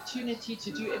got the opportunity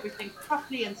to do everything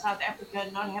properly in South Africa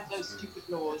and not have those stupid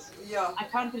laws. Yeah. I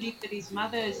can't believe that his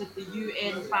mother is at the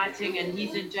UN fighting and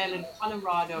he's in jail in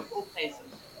Colorado, of all places.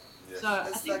 So I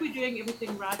It's think like- we're doing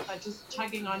everything right by just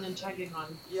chugging on and chugging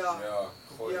on. Yeah. Yeah,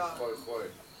 gooi, Yeah. gooi, gooi.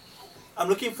 I'm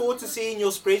looking forward to seeing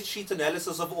your spreadsheet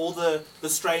analysis of all the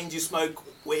strains you smoke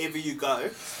wherever you go,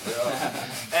 Yeah.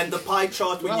 and the pie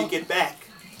chart when you Well- get back.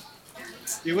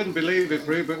 You wouldn't believe it,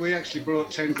 Brew, but we actually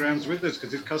brought 10 grams with us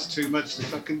because it costs too much to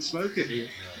fucking smoke it here.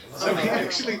 So we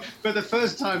actually, for the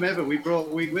first time ever, we brought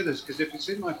weed with us, because if it's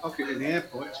in my pocket in the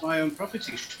airport, it's my own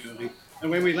property, surely.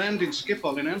 And when we land in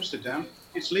Schiphol in Amsterdam,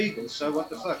 it's legal, so what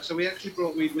the fuck? So we actually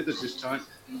brought weed with us this time,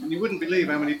 and you wouldn't believe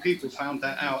how many people found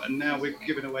that out, and now we're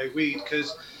giving away weed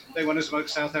because they want to smoke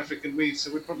South African weed,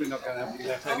 so we're probably not going to have any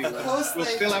left anyway. course We'll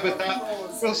they still have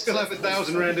do. we'll still have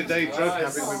 1,000 rand a day drug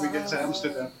habit when we get to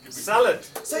Amsterdam. Salad.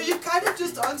 So you kind of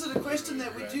just answered a question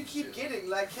that we do keep getting,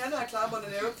 like, can I climb on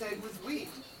an aeroplane with weed?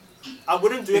 I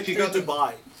wouldn't do it If you through got the-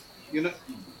 Dubai.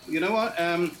 You know what?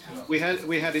 We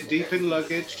had it deep in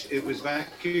luggage. It was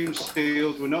vacuum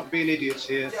sealed. We're not being idiots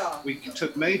here. Yeah. We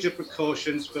took major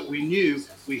precautions, but we knew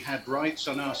we had rights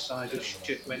on our side if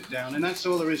shit went down, and that's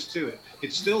all there is to it.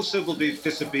 It's still civil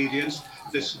disobedience.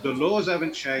 The laws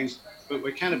haven't changed, but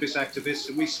we're cannabis activists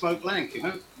and we smoke lank, you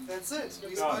know. That's it.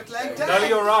 We smoke like No, that.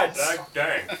 you're right.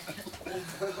 Dang.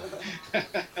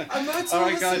 I'm going to All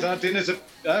right, guys, listen. our dinner's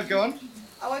go on.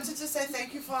 I wanted to say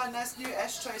thank you for our nice new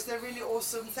ashtrays. They're really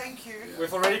awesome. Thank you.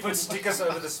 We've already put stickers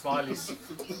over the smileys.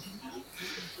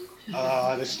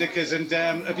 Ah, the stickers, and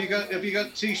have you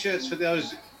got T-shirts for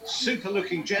those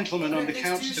super-looking gentlemen on the Next to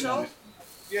couch you, tonight?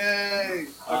 Yay!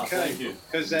 Ah, Okay. thank you.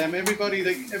 Because everybody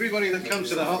that comes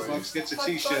to the Hotbox gets a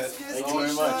T-shirt. Thank you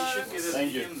very much.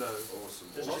 Thank you.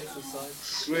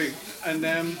 Sweet. And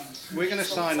we're going to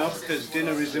sign off because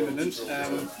dinner is imminent.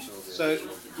 So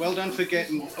well done for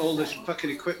getting all this fucking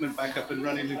equipment back up and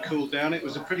running and cooled down. It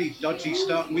was a pretty dodgy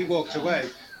start, and we walked away.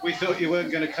 we thought you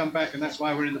weren't going to come back, and that's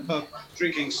why we're in the pub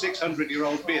drinking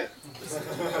 600-year-old beer.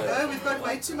 No, we've got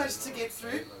way too much to get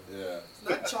through. Yeah.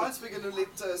 No chance we're going to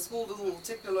let a small little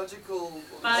technological...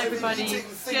 Bye, everybody. overheating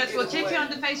thing Cheers. get We'll check away. you on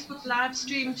the Facebook live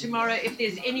stream tomorrow if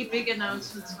there's any big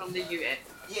announcements from the UN.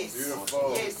 Yes.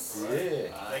 Beautiful. Yes.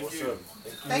 Yeah. Thank you.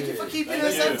 Thank you for keeping Thank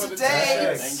us you up for to the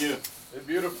date. Thank you. They're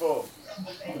beautiful.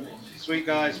 Sweet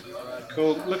guys.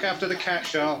 Cool. Look after the cat,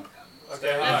 Charles.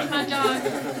 Okay, Love you, my dog.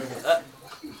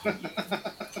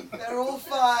 They're all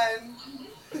fine.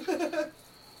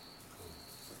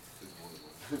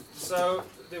 So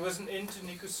there was an end to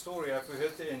Nico's story. Have we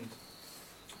heard the end?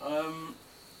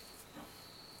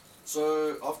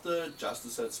 So after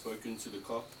Justice had spoken to the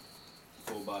cop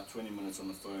for about 20 minutes on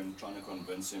the phone, trying to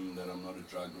convince him that I'm not a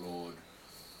drug lord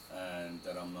and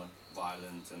that I'm not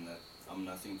violent and that I'm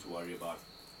nothing to worry about,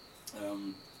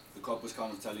 the cop was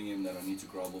kind of telling him that I need to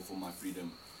grovel for my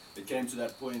freedom. It came to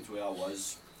that point where I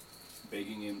was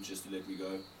begging him just to let me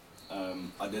go.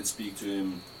 I did speak to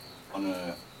him on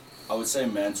a, I would say,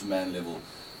 man-to-man level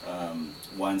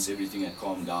once everything had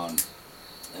calmed down.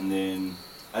 And then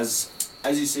as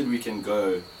he said we can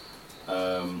go,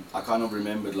 I kind of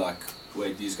remembered, like,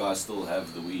 wait, these guys still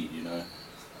have the weed, you know?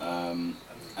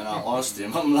 And I asked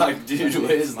him, I'm like, dude,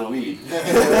 where's the weed?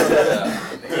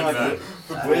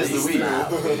 Where's the weed?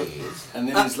 And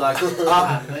then he's like,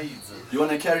 you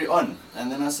want to carry on?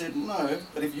 And then I said, no,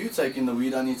 but if you take in the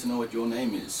weed, I need to know what your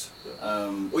name is.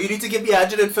 Or you need to give me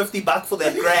 $150 for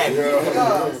that gram.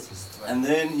 And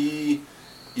then he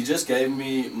just gave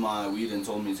me my weed and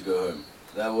told me to go home.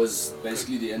 That was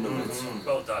basically the end of it.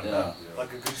 Well done. Yeah.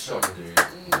 Like a good shot, dude.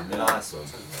 Nice one.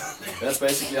 That's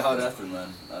basically how it happened,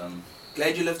 man.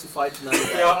 Glad you lived to fight another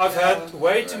day. Yeah, I've had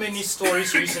way too many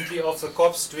stories recently of the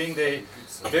cops doing their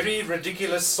very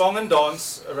ridiculous song and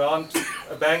dance around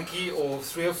a banky or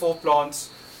 3 or 4 plants.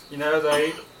 You know,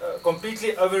 they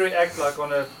completely overreact like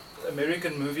on an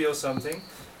American movie or something.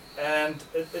 And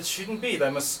it shouldn't be. They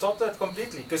must stop that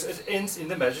completely because it ends in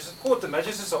the magistrate court. The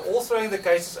magistrates are all throwing the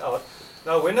cases out.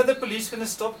 Now, when are the police going to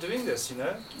stop doing this, you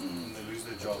know? And they lose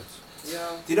their jobs. Yeah.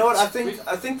 Do you know what? I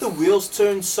think the wheels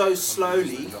turn so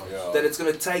slowly Yeah. that it's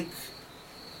going to take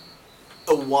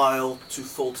a while to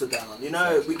filter down. You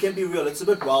know, we can be real. It's a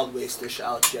bit Wild Westish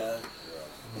out here.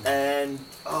 And,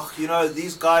 oh, you know,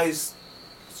 these guys,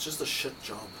 it's just a shit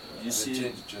job. You The see,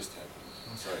 change just happened.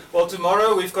 Sorry. Well,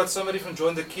 tomorrow we've got somebody from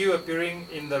Join the Queue appearing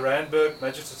in the Randburg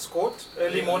Magistrates Court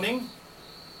early morning,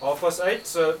 8:30.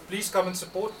 So please come and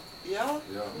support. Yeah?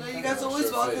 Yeah. No, you guys are always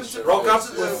Show welcome face, to show Rock come up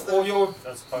to with the- all your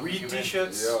That's a public weed event.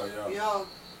 t-shirts. Yeah. Yeah,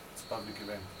 It's a public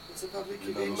event. it's a public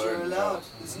You're not event, you're alone, allowed.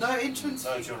 There's no entrance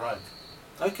No, fee. you're right.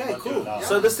 Okay, Not cool. your allowed.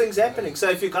 So this thing's happening. So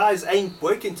if you guys ain't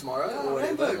working tomorrow Yeah, or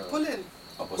whatever, Rainbow, pull in.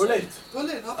 brilliant. Pull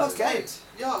in, 8:30. Okay.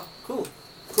 Yeah. Cool.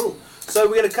 So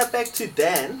we're going to cut back to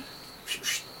Dan.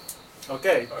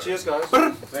 Okay, cheers guys.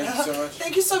 Thank you so much.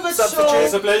 Thank you so much, Substitute. Sean.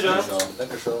 It's a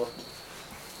pleasure.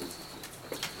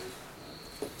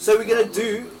 So we're going to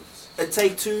do a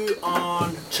take 2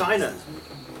 on China.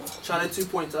 China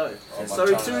 2.0. Oh, my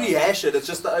Sorry to China. rehash it, it's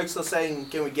just the Oaks are saying,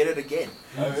 can we get it again?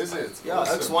 Oh, is it? Yeah,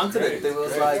 Awesome. Oaks wanted it. Great, They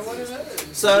was great.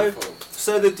 like, so,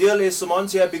 so the deal is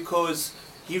Simon's here because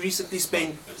he recently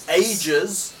spent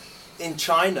ages in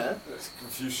China.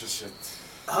 Confucius shit.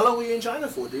 How long were you in China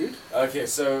for, dude? Okay,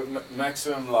 so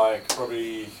maximum like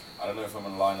probably, I don't know if I'm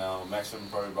on line now, maximum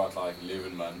probably about like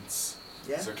 11 months.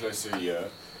 Yeah. So close to a year.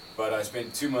 But I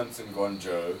spent 2 months in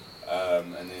Guangzhou,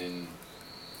 and then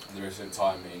the rest of the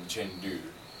time in Chengdu,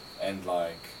 and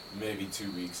like maybe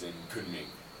 2 weeks in Kunming.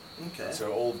 Okay.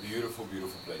 So all beautiful,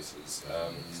 beautiful places.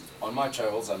 On my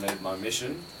travels, I made my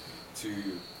mission to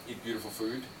eat beautiful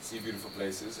food, see beautiful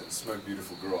places, and smoke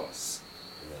beautiful grass.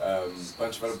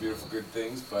 Bunch of other beautiful good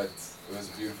things, but it was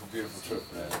a beautiful, beautiful trip,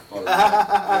 man. Bottom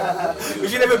line. We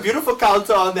should have a beautiful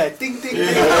counter on that. Ding, ding, ding.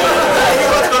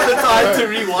 Anyone's got the time to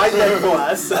rewind that for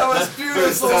us. That was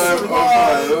beautiful.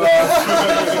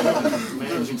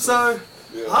 So,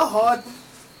 Yeah. how hard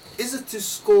is it to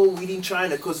score weed in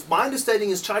China? Because my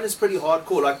understanding is China's pretty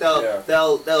hardcore. Like Yeah.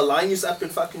 they'll line you up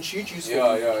and fucking shoot you.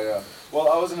 Yeah. Well,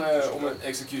 I was in a almost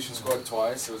execution squad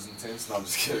twice. It was intense. No, I'm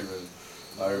just kidding, man.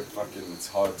 No, fucking, it's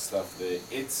hard stuff there.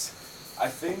 I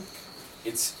think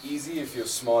it's easy if you're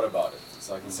smart about it. It's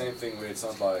like the same thing where it's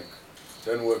not like,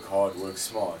 don't work hard, work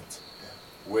smart.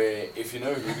 Where if you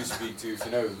know who to speak to, if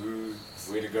you know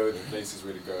where to go, the places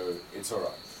where to go, it's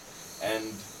alright.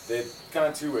 And there are kind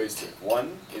of 2 ways to it.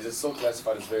 One is it's still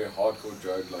classified as very hardcore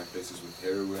drug, like places with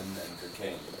heroin and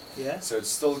cocaine. Yeah. So it's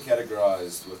still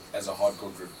categorized as a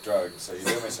hardcore drug, so you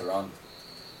don't mess around with it.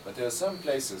 But there are some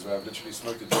places where I've literally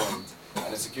smoked a joint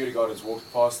and a security guard has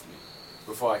walked past me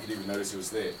before I could even notice he was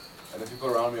there. And the people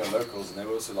around me are locals, and they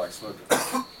were also like smoking.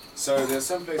 So there's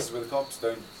some places where the cops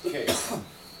don't care,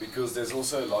 because there's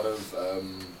also a lot of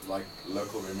like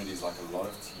local remedies, like a lot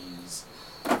of teas,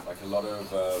 like a lot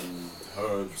of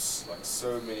herbs, like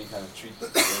so many kind of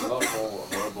treatments. They're a lot more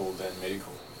herbal than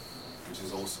medical, which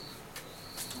is awesome.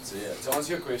 So yeah, to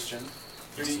answer your question,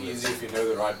 pretty easy if you know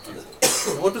the right people.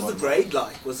 What was the grade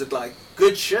like? Was it like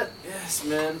good shit? Yes,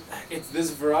 man. There's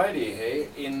variety, hey.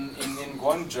 In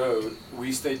Guangzhou,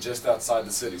 we stayed just outside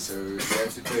the city, so you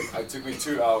have to it took me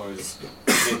 2 hours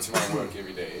to get to my work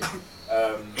every day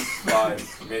by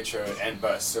metro and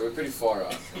bus. So we're pretty far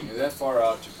out. When you're that far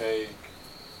out, you pay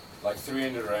like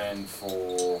 300 rand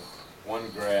for 1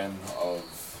 gram of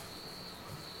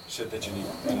shit that you need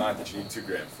a night that you need 2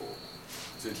 gram for,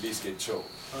 to at least get chill.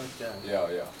 Okay.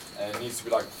 Yeah. And it needs to be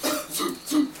like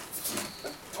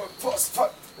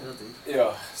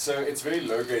yeah, so it's very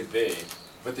low grade there.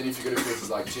 But then if you go to places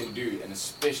like Chengdu and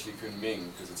especially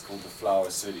Kunming, because it's called the Flower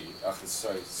City,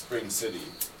 Spring City,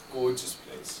 gorgeous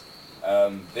place.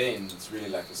 Then it's really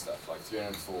lekker stuff, like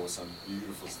 300 for some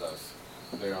beautiful stuff.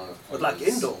 But like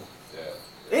indoor?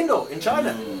 Yeah. Indoor in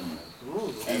China.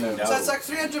 Ooh. So it's like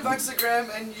 300 bucks a gram,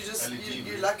 and you just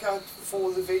you luck out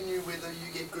for the venue whether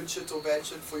you get good shit or bad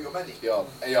shit for your money. Yeah,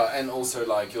 and also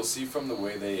like you'll see from the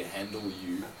way they handle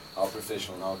you how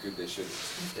professional and how good their shit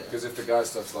is. Because if the guy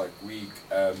stuff's like weak,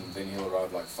 then he'll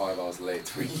arrive like 5 hours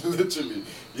late. Literally,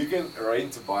 you can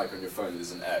rent a bike on your phone.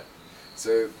 There's an app.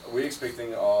 So we're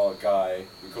expecting our guy.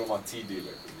 We call him our tea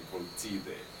dealer because we call it tea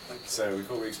there. So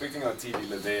we're expecting our tea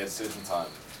dealer there at a certain time.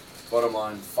 Bottom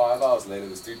line, 5 hours later,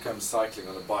 this dude comes cycling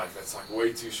on a bike that's like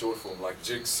way too short for him, like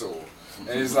Jigsaw.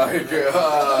 And he's like,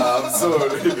 I'm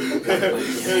sorry. And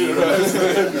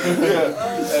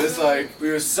it's like, we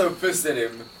were so pissed at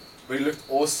him, but he looked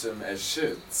awesome as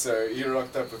shit. So he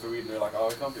rocked up with the weed and we were like, oh,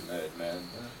 I can't be mad, man.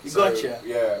 You gotcha.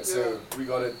 Yeah, so we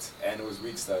got it, and it was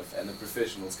weak stuff, and the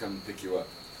professionals come and pick you up.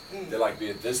 They're like, be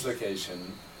at this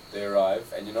location, they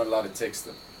arrive, and you're not allowed to text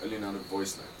them, only on a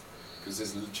voice note. Because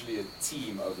there's literally a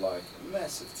team of like, a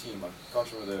massive team, I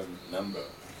can't remember the number,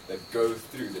 that go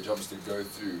through, the job is to go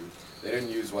through. They don't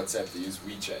use WhatsApp, they use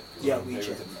WeChat. Yeah,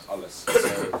 WeChat.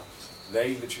 So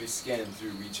they literally scan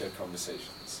through WeChat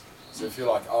conversations. So if you're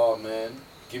like, oh man,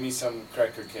 give me some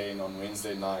crack cocaine on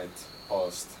Wednesday night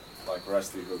past like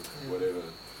Rusty Hook, whatever,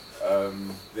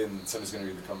 then someone's going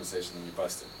to read the conversation and you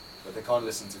bust it. But they can't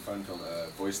listen to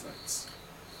voice notes.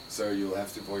 So you'll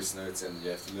have to voice notes and you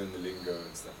have to learn the lingo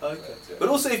and stuff like that. Yeah. But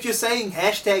also if you're saying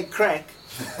hashtag crack,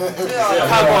 Come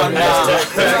on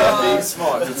now. Being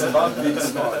smart, it's about being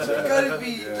smart. You gotta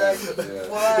be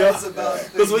wise about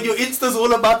things. Because when your Insta's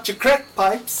all about your crack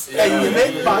pipes and your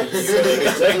neck pipes.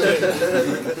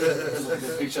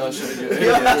 Picture I showed you.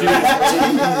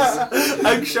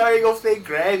 I'm showing off their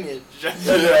grammage.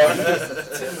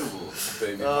 Terrible.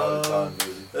 Baby, time,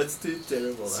 baby. That's too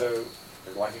terrible. So,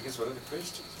 like, I guess what are the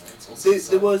questions, man?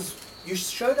 There was, you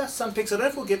showed us some pics, I don't know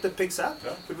if we'll get the pics up,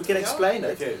 but we can explain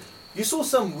it. Okay. You saw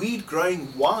some weed growing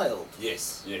wild.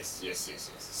 Yes.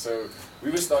 So,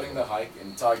 we were starting the hike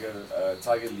in Tiger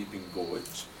Leaping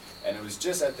Gorge, and it was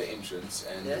just at the entrance,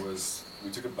 and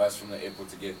we took a bus from the airport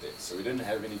to get there. So we didn't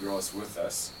have any grass with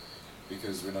us,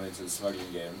 because we're not into the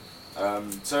smuggling game.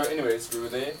 So anyways, we were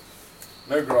there,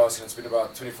 no grass, and it's been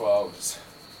about 24 hours.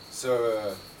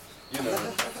 So,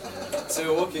 so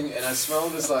we're walking, and I smell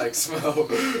this like smell,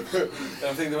 and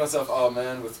I'm thinking to myself, oh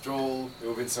man, withdrawal, it would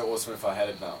have been so awesome if I had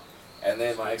it now. And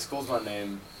then my ex calls my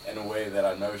name in a way that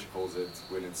I know she calls it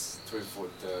when it's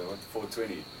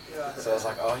 420. So I was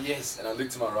like, oh yes, and I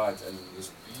looked to my right, and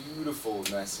this beautiful,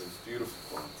 massive, beautiful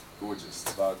plant, gorgeous.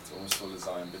 It's about almost full as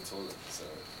I am, a bit taller, so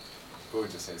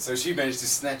gorgeous. So she managed to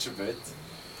snatch a bit.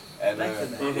 And lucky.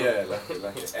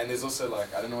 And there's also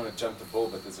like, I don't want to jump the ball,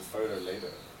 but there's a photo later.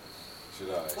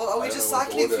 Should I? Well, are we just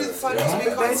cycling through the photos? Yeah. We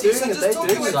can't see, so just talk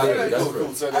about it.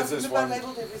 Cool. So there's this one.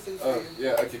 labeled everything for Oh, you.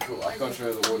 yeah, okay, cool. I can't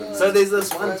remember the order. So there's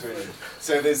this one.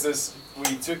 So there's this,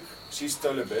 she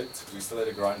stole a bit, we still had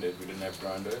a grinder, we didn't have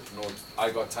grinder, nor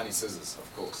I got tiny scissors,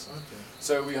 of course. Okay.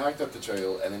 So we hiked up the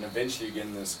trail, and then eventually you get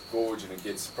in this gorge and it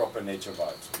gets proper nature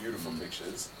vibes, beautiful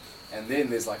pictures. And then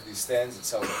there's like these stands that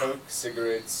sell Coke,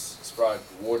 cigarettes, Sprite,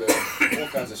 water, all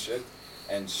kinds of shit,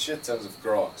 and shit tons of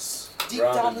grass. Deep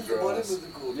down Rounded in the bottom grass. of the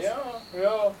gorge.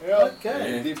 Yeah.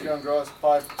 Okay. Yeah, deep down grass,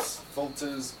 pipes,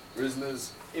 filters,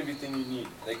 Rizzlers, everything you need,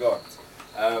 they got.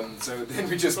 So then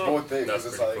we just bought there because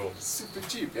That's it's pretty like cool. super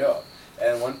cheap, yeah.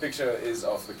 And one picture is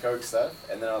of the coke stuff,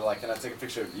 and then I'm like, can I take a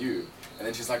picture of you? And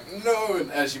then she's like, no,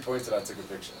 and as she pointed, I took a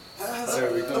picture.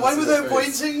 So we The can't one see with the her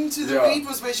face. pointing to the Yeah. weed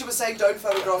was where she was saying, don't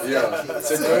photograph Yeah, that.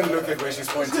 so don't look at where she's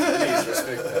pointing, please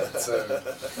respect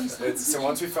that. So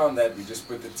once we found that, we just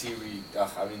put the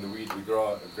the weed we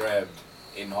grabbed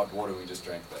in hot water, we just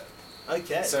drank that.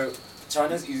 Okay. So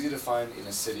China's easy to find in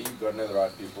a city, you've got to know the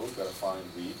right people, you've got to find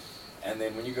weed. And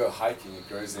then when you go hiking, it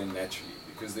grows there naturally.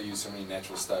 Because they use so many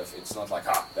natural stuff, it's not like,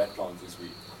 that plant is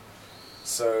weed.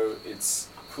 So it's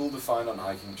cool to find on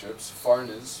hiking trips.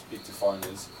 Foreigners, speak to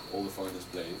foreigners, all the foreigners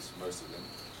blaze, most of them.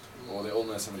 Or they all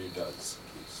know somebody who does,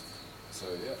 at least. So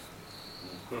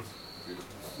yeah.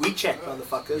 Beautiful. WeChat,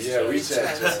 motherfuckers. Yeah,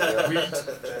 WeChat.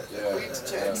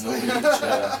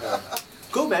 Yeah.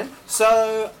 Cool, man.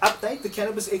 So, update, the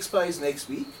Cannabis Expo is next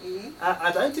week.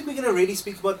 I don't think we're going to really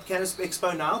speak about the Cannabis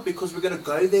Expo now because we're going to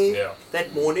go there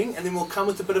that morning and then we'll come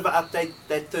with a bit of an update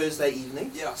that Thursday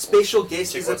evening. Yeah. Special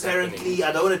guest Check is what's apparently, happening.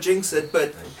 I don't want to jinx it,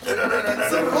 but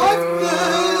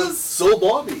Surprise! Zol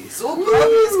Barbie. Zol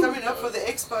Barbie is coming up for the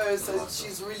expo, so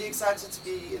she's really excited to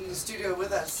be in the studio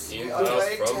with us. In We are house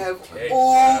going to from have Cape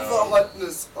all Town. the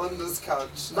hotness on this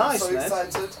couch. Nice, I'm so man.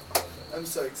 excited. I'm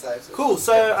so excited. Cool,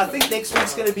 so I think next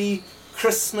week's going to be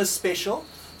Christmas special.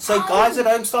 So guys at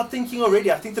home, start thinking already.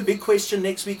 I think the big question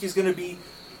next week is going to be,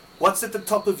 what's at the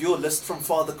top of your list from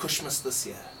Father Christmas this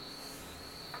year?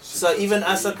 So even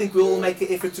us, I think we'll all make an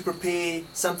effort to prepare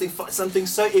something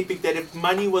so epic that if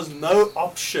money was no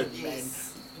option, man,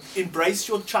 embrace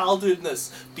your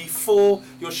childhoodness before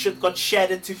your shit got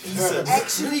shattered to pieces.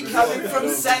 Actually coming from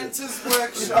Santa's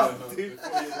workshop.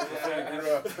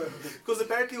 Because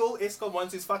apparently all Escom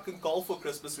wants is fucking golf for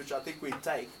Christmas, which I think we'd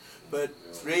take. But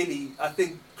really, I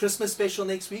think Christmas special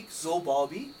next week, Zol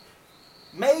Barbie.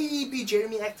 Maybe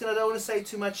Jeremy Acton, I don't want to say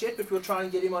too much yet, but we'll try and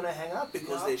get him on a hang-up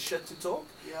because there's shit to talk.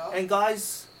 Yeah. And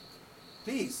guys,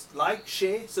 please like,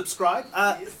 share, subscribe.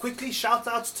 Quickly shout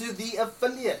outs to the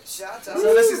affiliates. Shout out.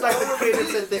 So this is like the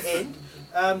credits at the end.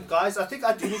 Guys, I think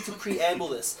I do need to preamble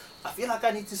this. I feel like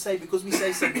I need to say, because we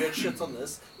say some weird shit on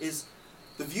this, is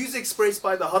the views expressed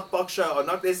by the Hotbox show are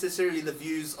not necessarily the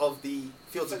views of the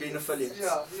Fields of Green affiliates.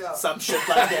 Yeah, yeah. Some shit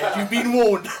like that. You've been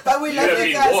warned. But we love have you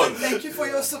been guys warned. and thank you for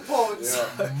your support. So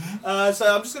I'm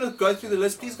just going to go through the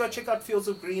list. Please go check out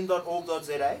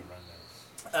fieldsofgreen.org.za.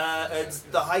 It's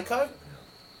the Heiko,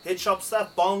 head shop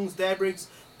stuff, bongs, dabrigs,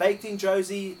 baked in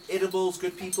Josie, edibles,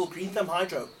 good people, Green Thumb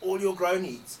Hydro, all your grow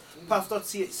needs.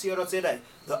 Puff.co.za,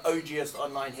 the OGest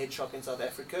online head shop in South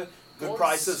Africa. Good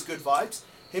prices, good vibes.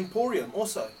 Emporium,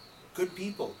 also, good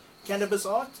people. Cannabis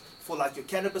art, for like your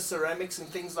cannabis ceramics and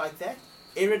things like that.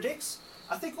 Iridex,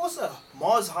 I think also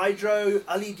Mars Hydro,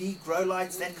 LED grow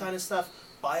lights, that kind of stuff.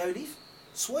 BioLeaf,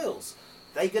 Swirls.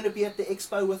 They're going to be at the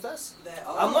expo with us. They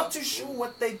are. I'm not too sure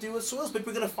what they do with Swirls, but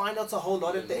we're going to find out a whole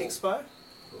lot at the expo.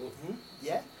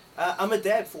 Yeah. I'm a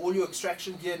dad for all your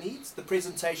extraction gear needs. The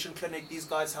presentation clinic, these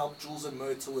guys help Jules and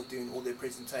Myrtle with doing all their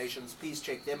presentations. Please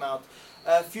check them out.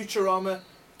 Futurama,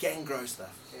 gang grow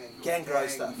stuff. Gang grow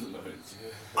stuff.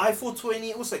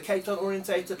 I420, also Cape Town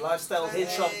orientated lifestyle, head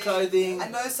shop clothing. I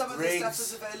know some of the rigs. stuff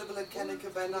is available at Canna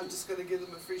Cabana. I'm just going to give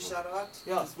them a free shout out.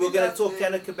 Yeah, we're going to talk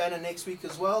Canna Cabana next week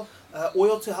as well.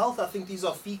 Oil to Health, I think these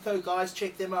are FICO guys.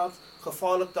 Check them out.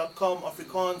 Gevaarlik.com,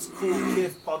 Afrikaans, Cool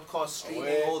Kif, podcast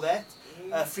streaming, all that.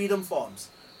 Freedom Farms.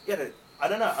 Yeah, I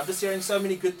don't know. I'm just hearing so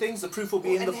many good things. The proof will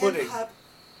be in the pudding.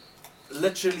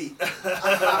 Literally.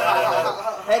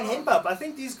 And Hemp Up. I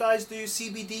think these guys do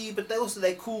CBD, but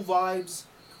they're cool vibes.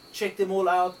 Check them all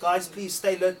out. Guys, please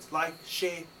stay lit, like,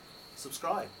 share,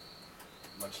 subscribe.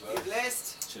 Much Be love.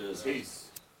 blessed. Cheers. Peace.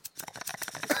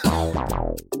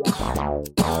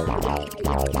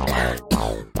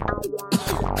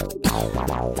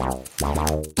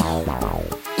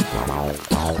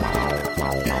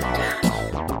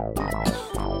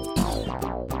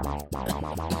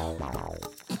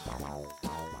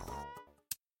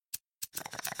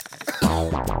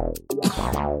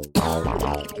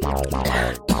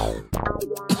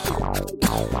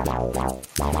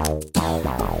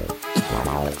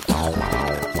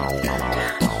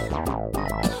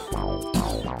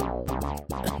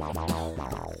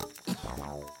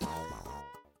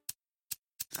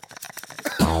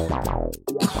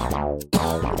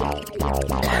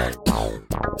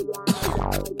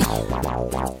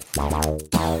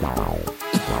 Wow.